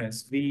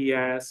minus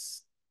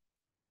Vs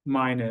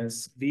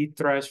minus V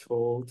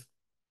threshold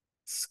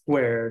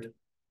squared.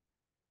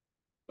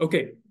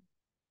 Okay,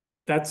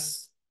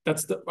 that's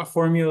a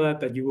formula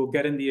that you will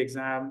get in the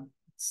exam.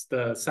 It's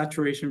the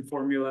saturation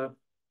formula.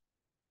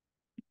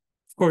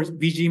 Of course,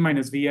 Vg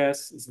minus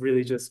Vs is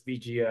really just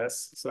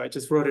VGS. So I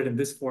just wrote it in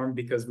this form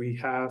because we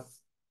have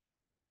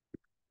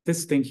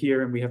this thing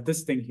here and we have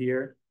this thing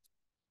here.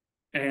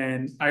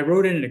 And I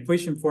wrote it in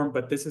equation form,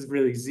 but this is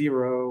really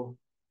 0.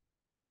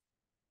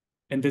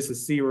 And this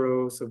is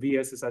 0, so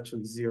Vs is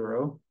actually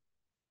 0.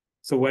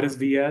 So what is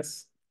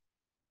Vs?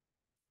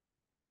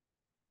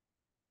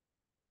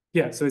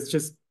 Yeah, so it's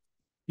just,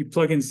 you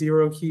plug in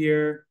 0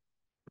 here.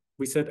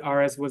 We said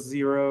Rs was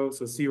 0,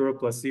 so 0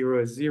 plus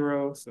 0 is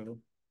 0, so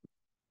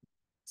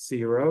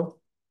 0.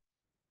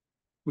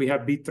 We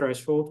have V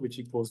threshold, which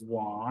equals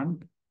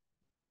 1.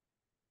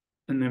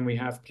 And then we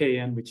have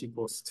Kn, which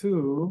equals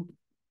 2.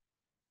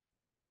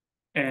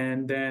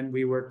 And then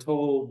we were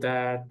told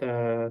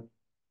that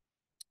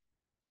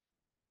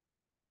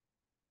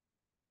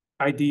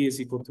ID is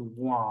equal to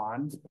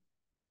 1.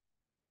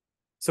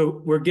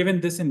 So we're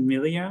given this in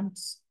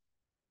milliamps.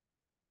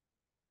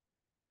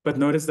 But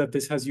notice that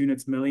this has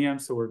units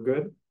milliamps, so we're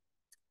good.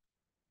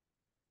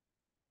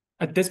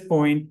 At this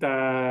point,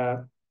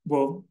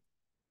 well,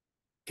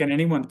 can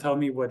anyone tell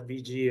me what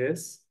Vg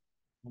is?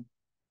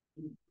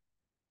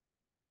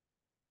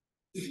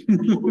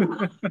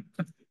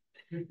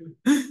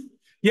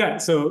 Yeah,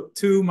 so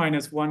 2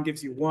 minus 1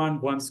 gives you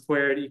 1, 1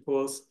 squared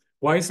equals,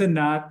 why is it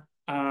not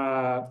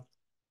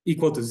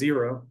equal to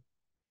 0?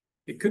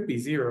 It could be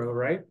 0,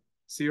 right?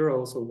 0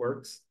 also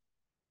works.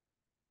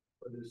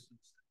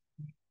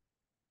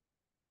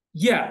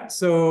 Yeah,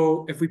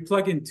 so if we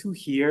plug in 2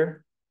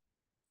 here,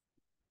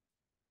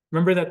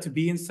 remember that to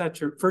be in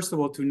saturation, first of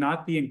all, to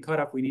not be in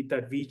cutoff, we need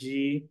that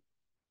VG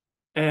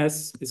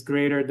S is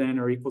greater than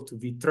or equal to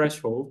V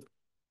threshold,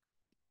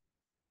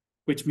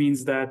 which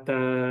means that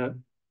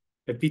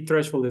if V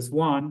threshold is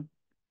 1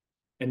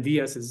 and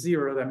Vs is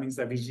 0, that means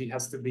that Vg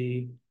has to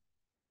be,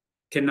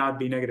 cannot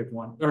be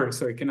 -1, or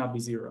sorry, cannot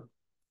be 0.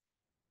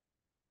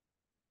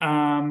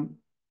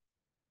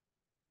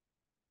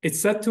 It's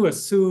set to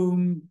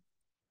assume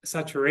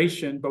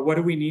saturation, but what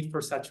do we need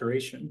for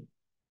saturation?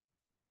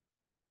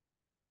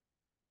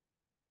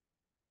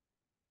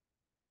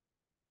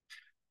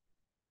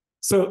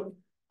 So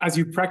as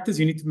you practice,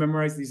 you need to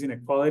memorize these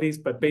inequalities,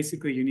 but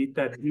basically you need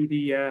that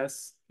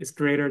VDS is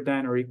greater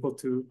than or equal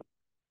to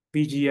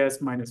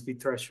VGS minus V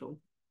threshold.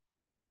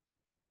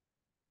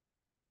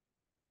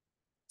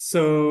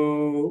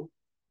 So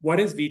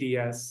what is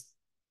VDS?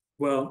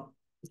 Well,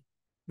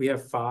 we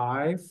have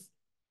 5.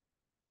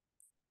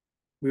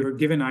 We were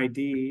given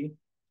ID,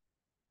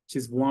 which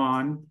is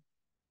 1.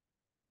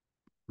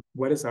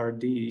 What is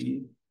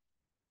RD?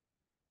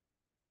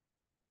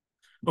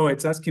 Oh,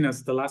 it's asking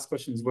us, the last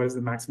question is, what is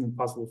the maximum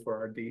possible for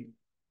RD?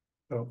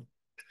 Oh,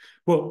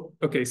 well,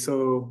 okay,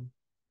 so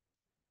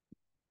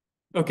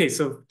Okay,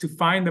 so to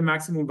find the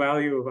maximum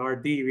value of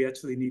RD, we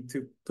actually need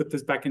to put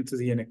this back into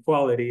the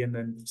inequality and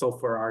then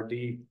solve for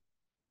RD.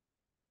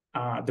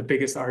 The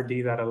biggest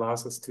RD that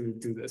allows us to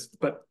do this.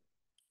 But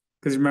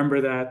because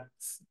remember that,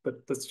 but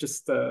let's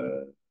just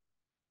VGS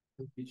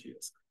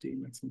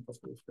RD, maximum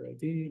possible for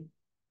ID.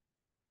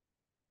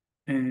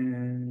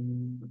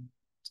 And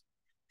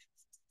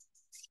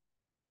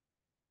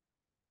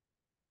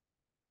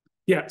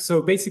yeah,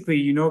 so basically,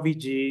 you know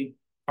VG,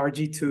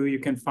 RG2 you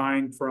can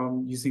find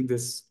from using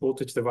this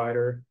voltage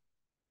divider.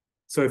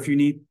 So if you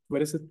need,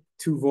 what is it,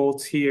 2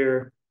 volts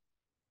here,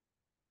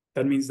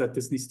 that means that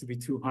this needs to be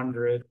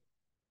 200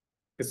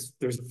 because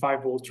there's a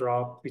 5-volt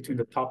drop between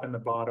the top and the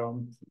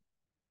bottom.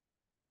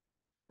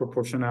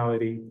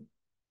 Proportionality.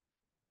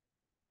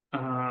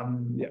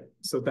 Yeah,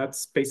 so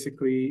that's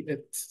basically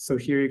it. So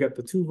here you got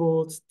the 2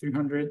 volts,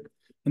 300.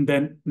 And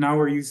then now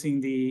we're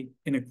using the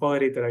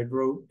inequality that I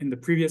wrote in the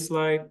previous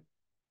slide.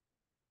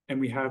 And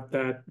we have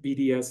that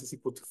VDS is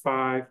equal to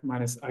 5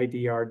 minus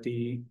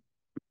IDRD.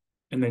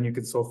 And then you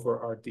can solve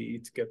for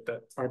RD to get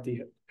that.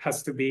 RD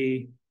has to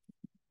be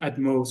at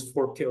most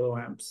 4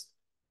 kiloamps,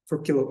 4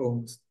 kilo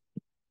ohms.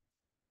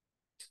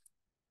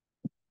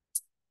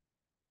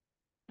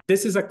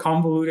 This is a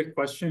convoluted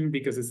question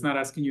because it's not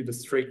asking you the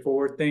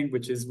straightforward thing,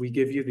 which is we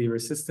give you the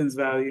resistance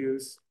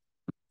values,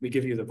 we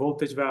give you the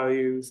voltage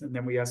values, and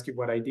then we ask you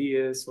what ID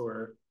is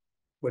or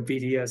what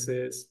VDS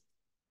is.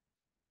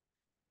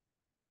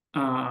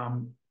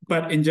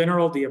 But in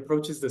general, the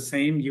approach is the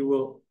same. You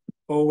will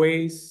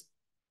always,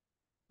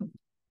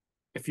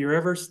 if you're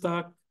ever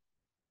stuck,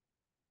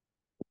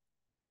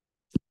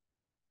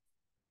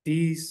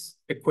 these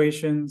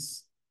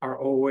equations are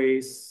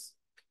always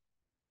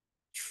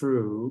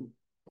true.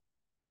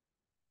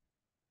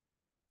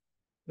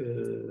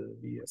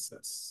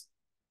 VSS.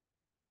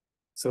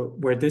 So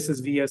where this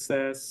is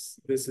VSS,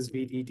 this is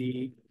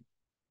VDD.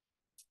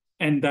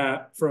 And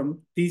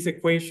from these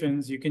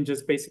equations, you can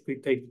just basically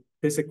take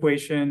this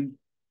equation,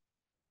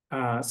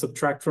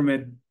 subtract from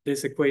it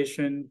this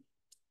equation,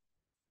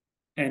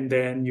 and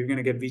then you're going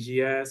to get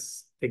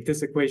VGS. Take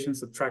this equation,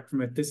 subtract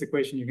from it this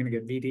equation, you're going to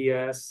get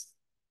VDS.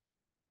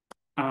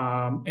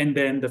 And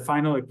then the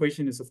final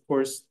equation is, of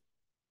course,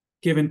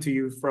 given to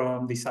you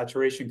from the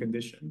saturation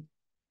condition.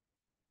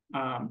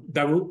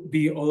 That will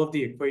be all of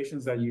the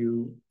equations that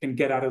you can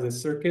get out of the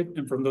circuit.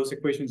 And from those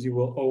equations, you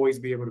will always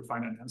be able to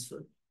find an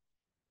answer.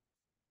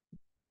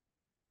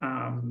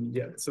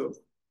 Yeah, so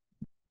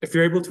if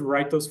you're able to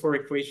write those 4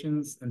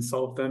 equations and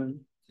solve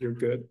them, you're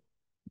good.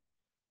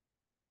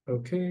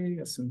 Okay,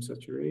 assume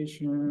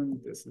saturation.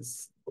 This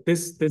it's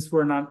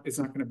not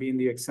going to be in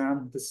the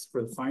exam. This is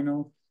for the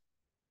final.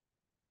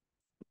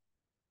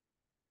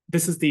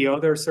 This is the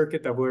other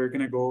circuit that we're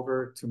going to go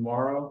over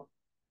tomorrow.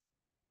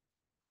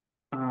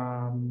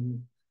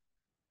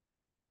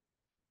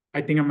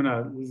 I think I'm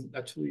gonna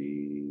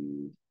actually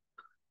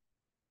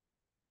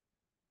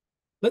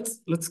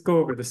let's go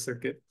over the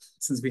circuit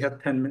since we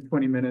have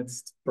 20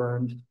 minutes to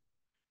burn.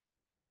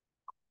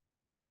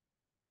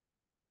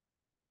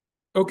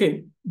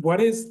 Okay,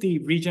 what is the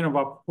region of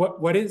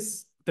what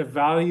is the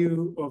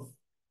value of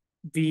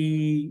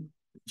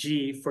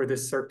VG for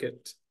this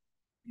circuit?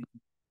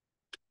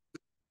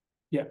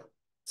 Yeah,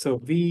 so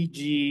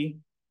VG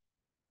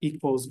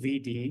equals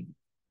VD.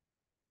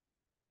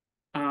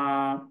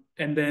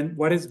 And then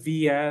what is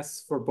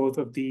VS for both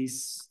of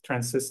these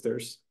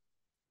transistors?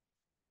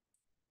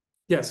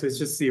 Yeah, so it's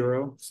just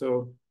 0.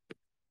 So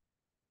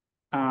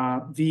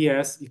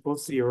VS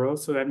equals 0.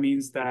 So that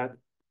means that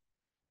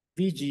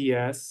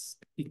VGS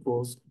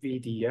equals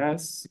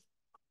VDS.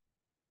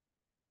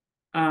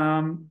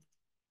 Now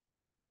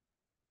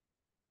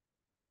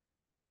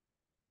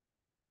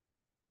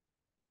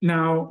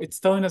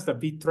it's telling us that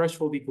V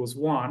threshold equals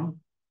 1.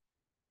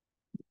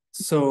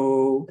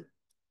 So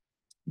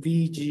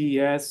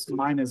VGS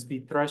minus V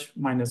threshold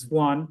minus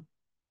 1,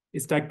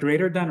 is that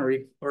greater than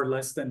or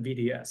less than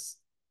VDS?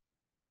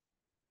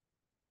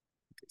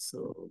 Okay,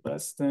 so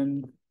less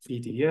than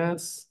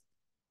VDS.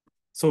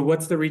 So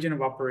what's the region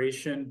of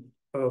operation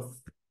of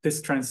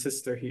this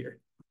transistor here?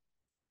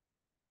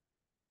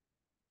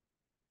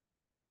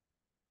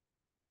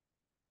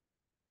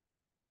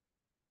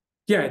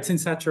 Yeah, it's in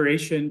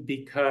saturation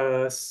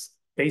because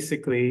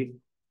basically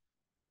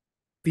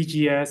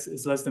VGS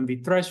is less than V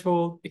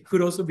threshold. It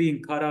could also be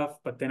in cutoff,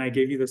 but then I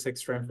gave you this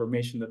extra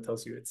information that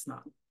tells you it's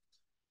not.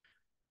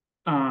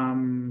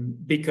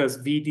 Because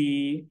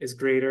VD is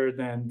greater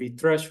than V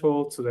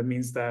threshold, so that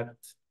means that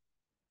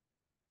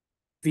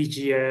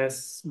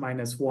VGS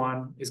minus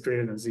 1 is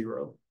greater than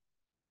 0.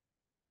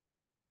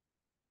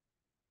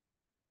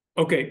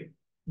 Okay,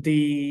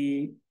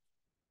 okay,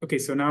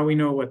 so now we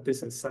know what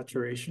this is,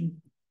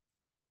 saturation.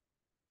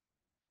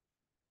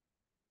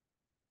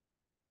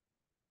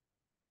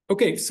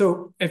 Okay,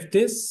 so if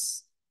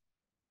this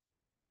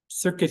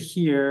circuit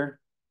here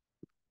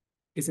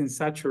is in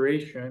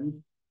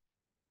saturation,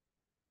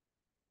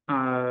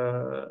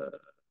 and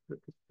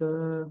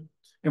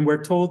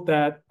we're told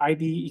that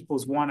ID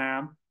equals 1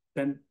 amp,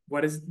 then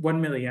what is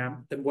 1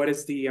 milliamp? Then what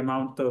is the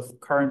amount of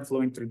current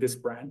flowing through this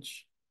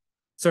branch?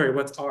 Sorry,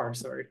 what's R?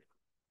 Sorry.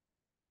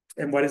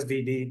 And what is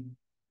VD?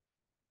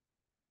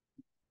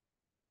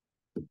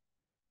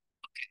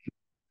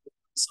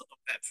 So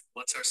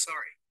what's our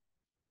sorry?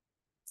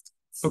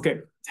 Okay.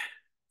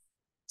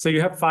 So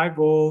you have 5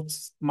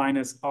 volts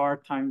minus R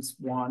times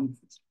 1.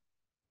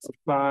 So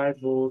 5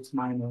 volts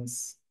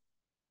minus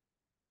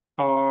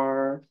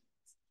R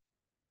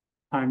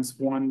times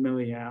 1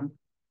 milliamp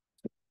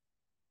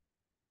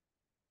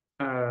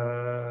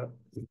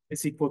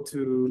is equal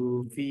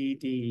to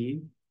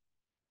VD.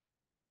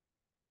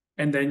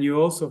 And then you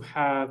also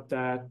have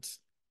that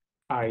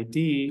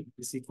ID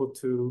is equal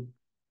to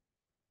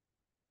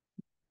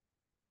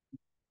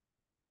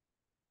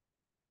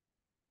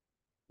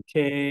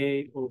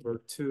K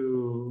over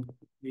 2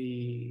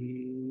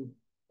 VG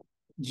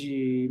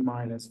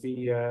minus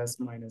VS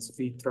minus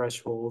V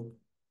threshold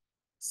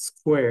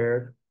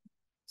squared.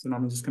 So now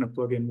I'm just going to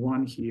plug in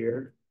 1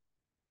 here.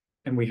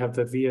 And we have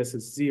the VS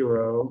is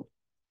 0.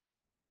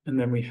 And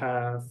then we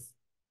have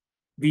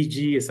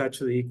VG is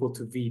actually equal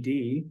to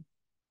VD.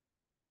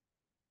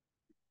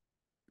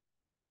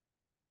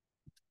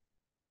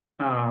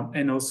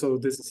 And also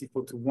this is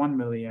equal to 1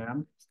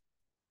 milliamp.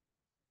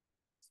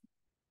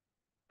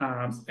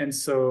 And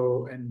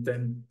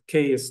then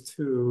K is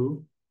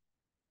 2.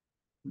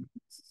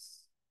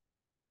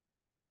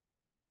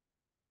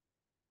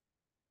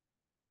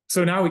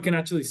 So now we can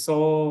actually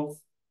solve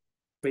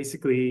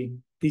basically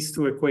these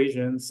two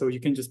equations. So you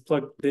can just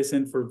plug this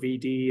in for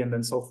VD and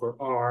then solve for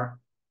R.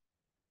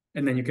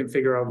 And then you can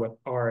figure out what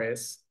R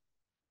is.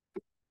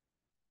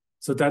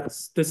 So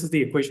this is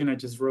the equation I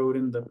just wrote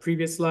in the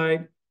previous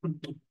slide. And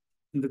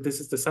this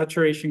is the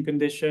saturation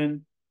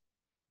condition.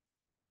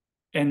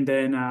 And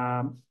then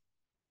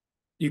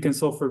you can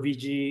solve for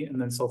VG and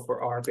then solve for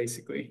R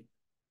basically.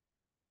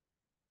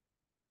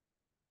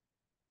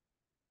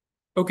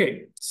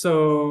 Okay,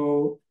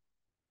 so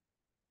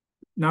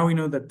now we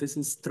know that this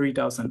is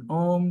 3,000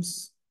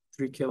 ohms,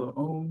 3 kilo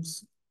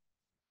ohms.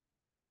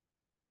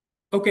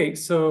 Okay,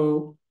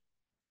 so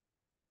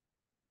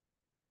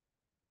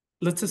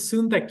let's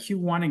assume that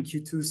Q1 and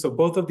Q2, so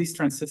both of these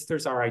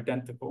transistors are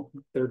identical.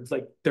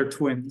 They're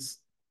twins.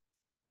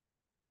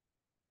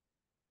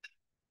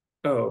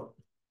 Oh,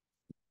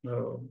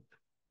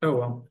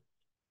 well.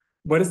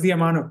 What is the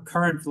amount of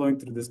current flowing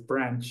through this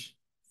branch?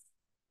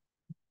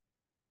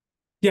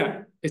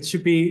 Yeah, it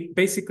should be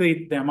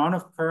basically the amount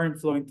of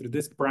current flowing through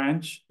this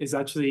branch is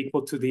actually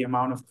equal to the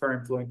amount of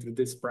current flowing through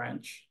this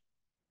branch.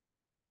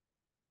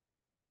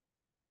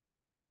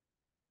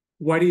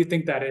 Why do you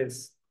think that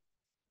is?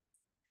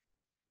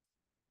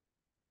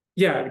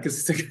 Yeah,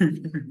 because it's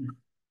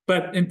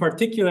but in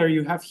particular,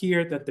 you have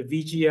here that the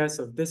VGS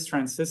of this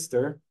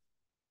transistor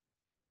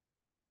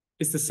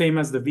is the same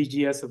as the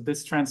VGS of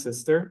this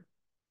transistor.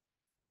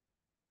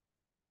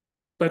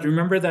 But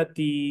remember that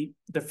the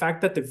fact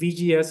that the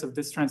VGS of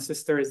this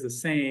transistor is the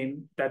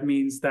same, that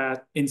means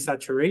that in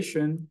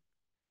saturation,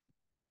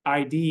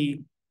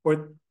 ID,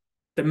 or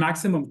the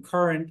maximum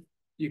current,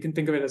 you can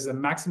think of it as the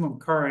maximum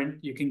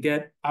current you can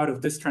get out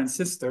of this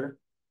transistor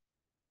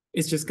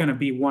is just going to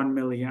be 1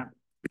 milliamp.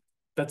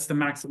 That's the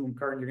maximum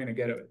current you're going to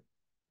get of it.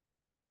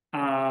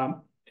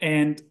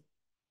 And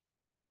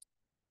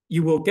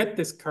you will get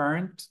this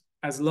current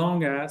as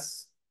long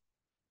as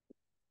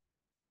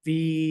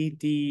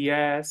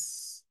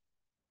VDS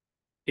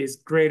is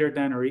greater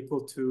than or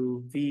equal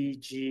to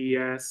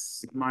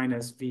VGS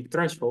minus V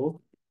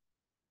threshold.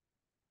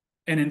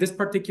 And in this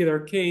particular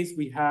case,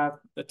 we have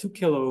the 2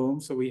 kilo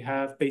ohms. So we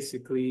have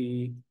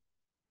basically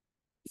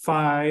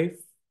 5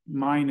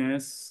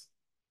 minus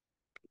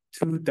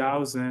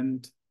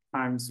 2,000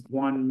 times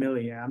 1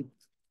 milliamp,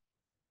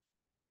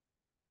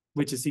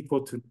 which is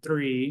equal to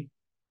 3,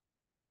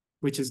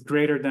 which is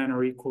greater than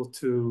or equal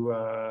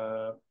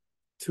to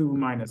 2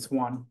 minus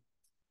 1.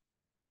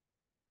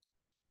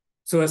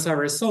 So as a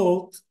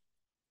result,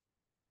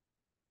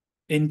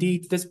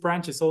 indeed, this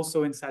branch is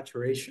also in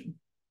saturation.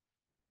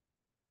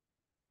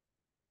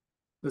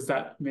 Does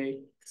that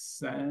make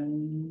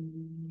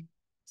sense?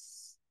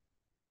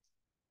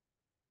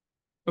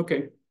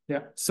 Okay,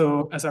 yeah.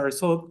 So as a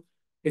result,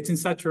 it's in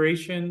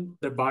saturation,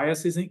 the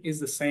bias is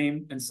the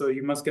same, and so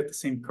you must get the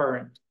same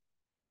current.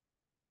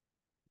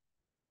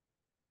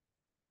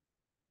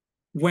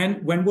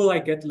 When will I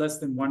get less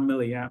than 1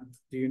 milliamp?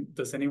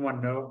 Does anyone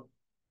know?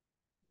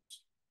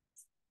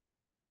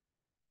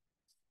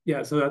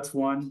 Yeah, so that's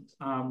one.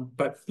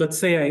 But let's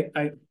say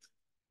I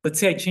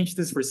change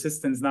this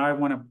resistance. Now I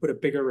want to put a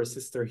bigger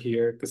resistor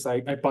here because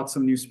I bought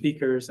some new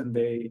speakers and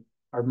they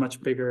are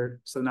much bigger.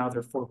 So now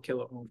they're 4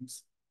 kilo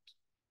ohms.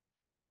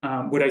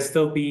 Would I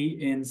still be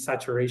in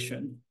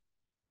saturation?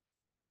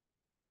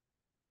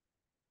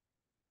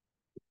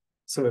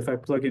 So if I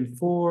plug in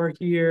 4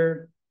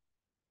 here,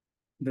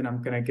 then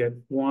I'm gonna get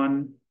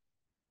 1.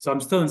 So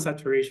I'm still in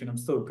saturation, I'm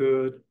still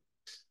good.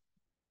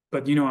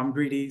 But I'm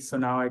greedy, so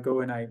now I go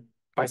and I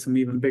buy some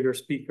even bigger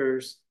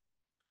speakers.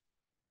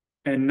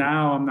 And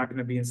now I'm not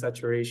gonna be in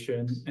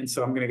saturation, and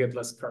so I'm gonna get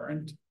less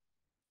current.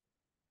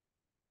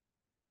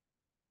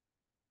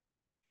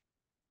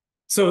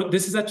 So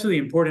this is actually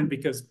important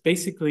because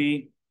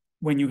basically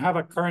when you have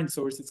a current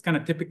source, it's going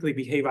to typically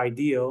behave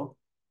ideal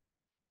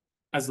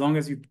as long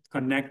as you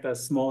connect a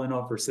small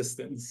enough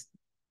resistance.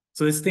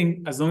 So this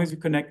thing, as long as you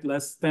connect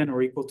less than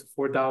or equal to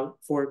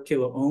 4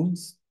 kilo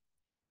ohms,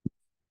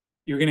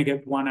 you're going to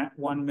get one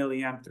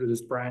milliamp through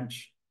this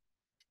branch.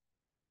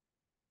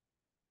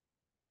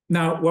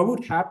 Now, what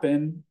would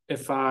happen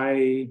if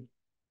I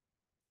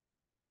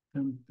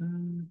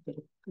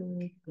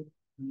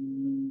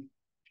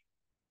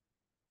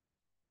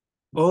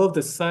all of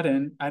a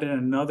sudden added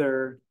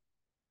another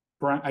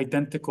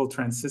identical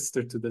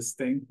transistor to this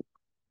thing?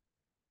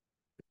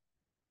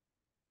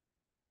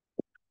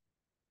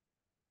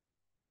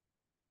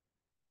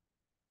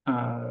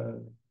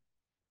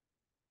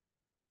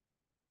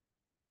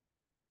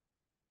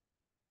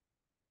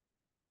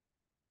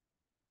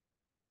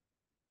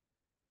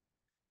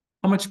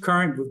 How much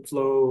current would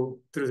flow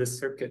through the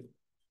circuit?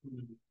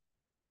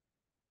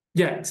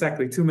 Yeah,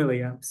 exactly, 2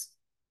 milliamps.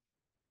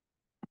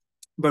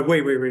 But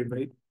wait.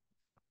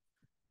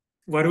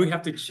 What do we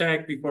have to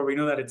check before we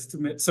know that it's 2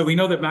 milliamps? So we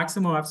know the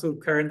maximum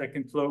absolute current that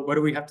can flow. What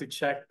do we have to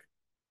check?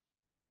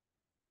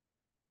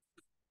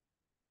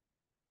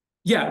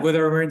 Yeah,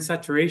 whether we're in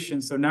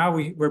saturation. So now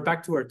we're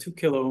back to our 2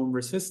 kilo ohm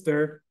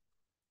resistor.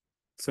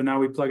 So now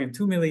we plug in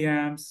 2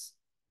 milliamps.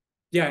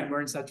 Yeah, and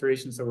we're in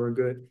saturation, so we're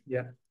good.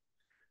 Yeah.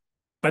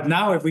 But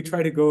now if I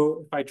try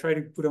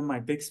to put on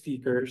my big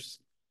speakers,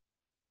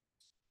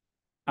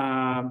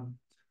 yeah,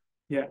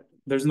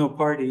 there's no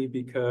party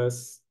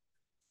because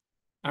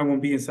I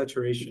won't be in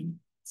saturation.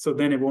 So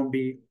then it won't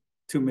be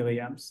 2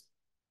 milliamps.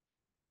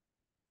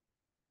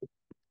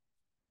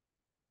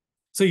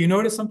 So you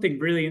notice something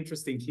really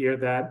interesting here,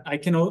 that I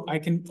can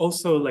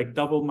also like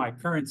double my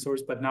current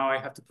source, but now I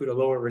have to put a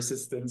lower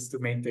resistance to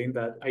maintain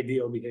that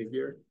ideal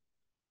behavior.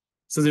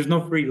 So there's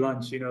no free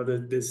lunch, you know,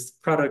 this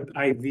product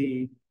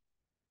IV,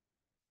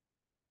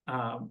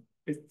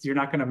 you're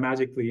not going to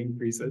magically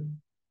increase it.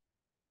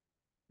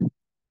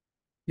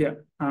 Yeah.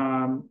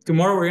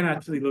 Tomorrow we're going to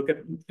actually look at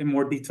in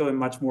more detail, in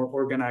much more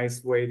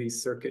organized way,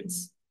 these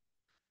circuits.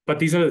 But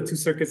these are the two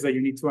circuits that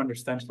you need to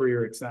understand for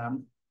your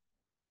exam.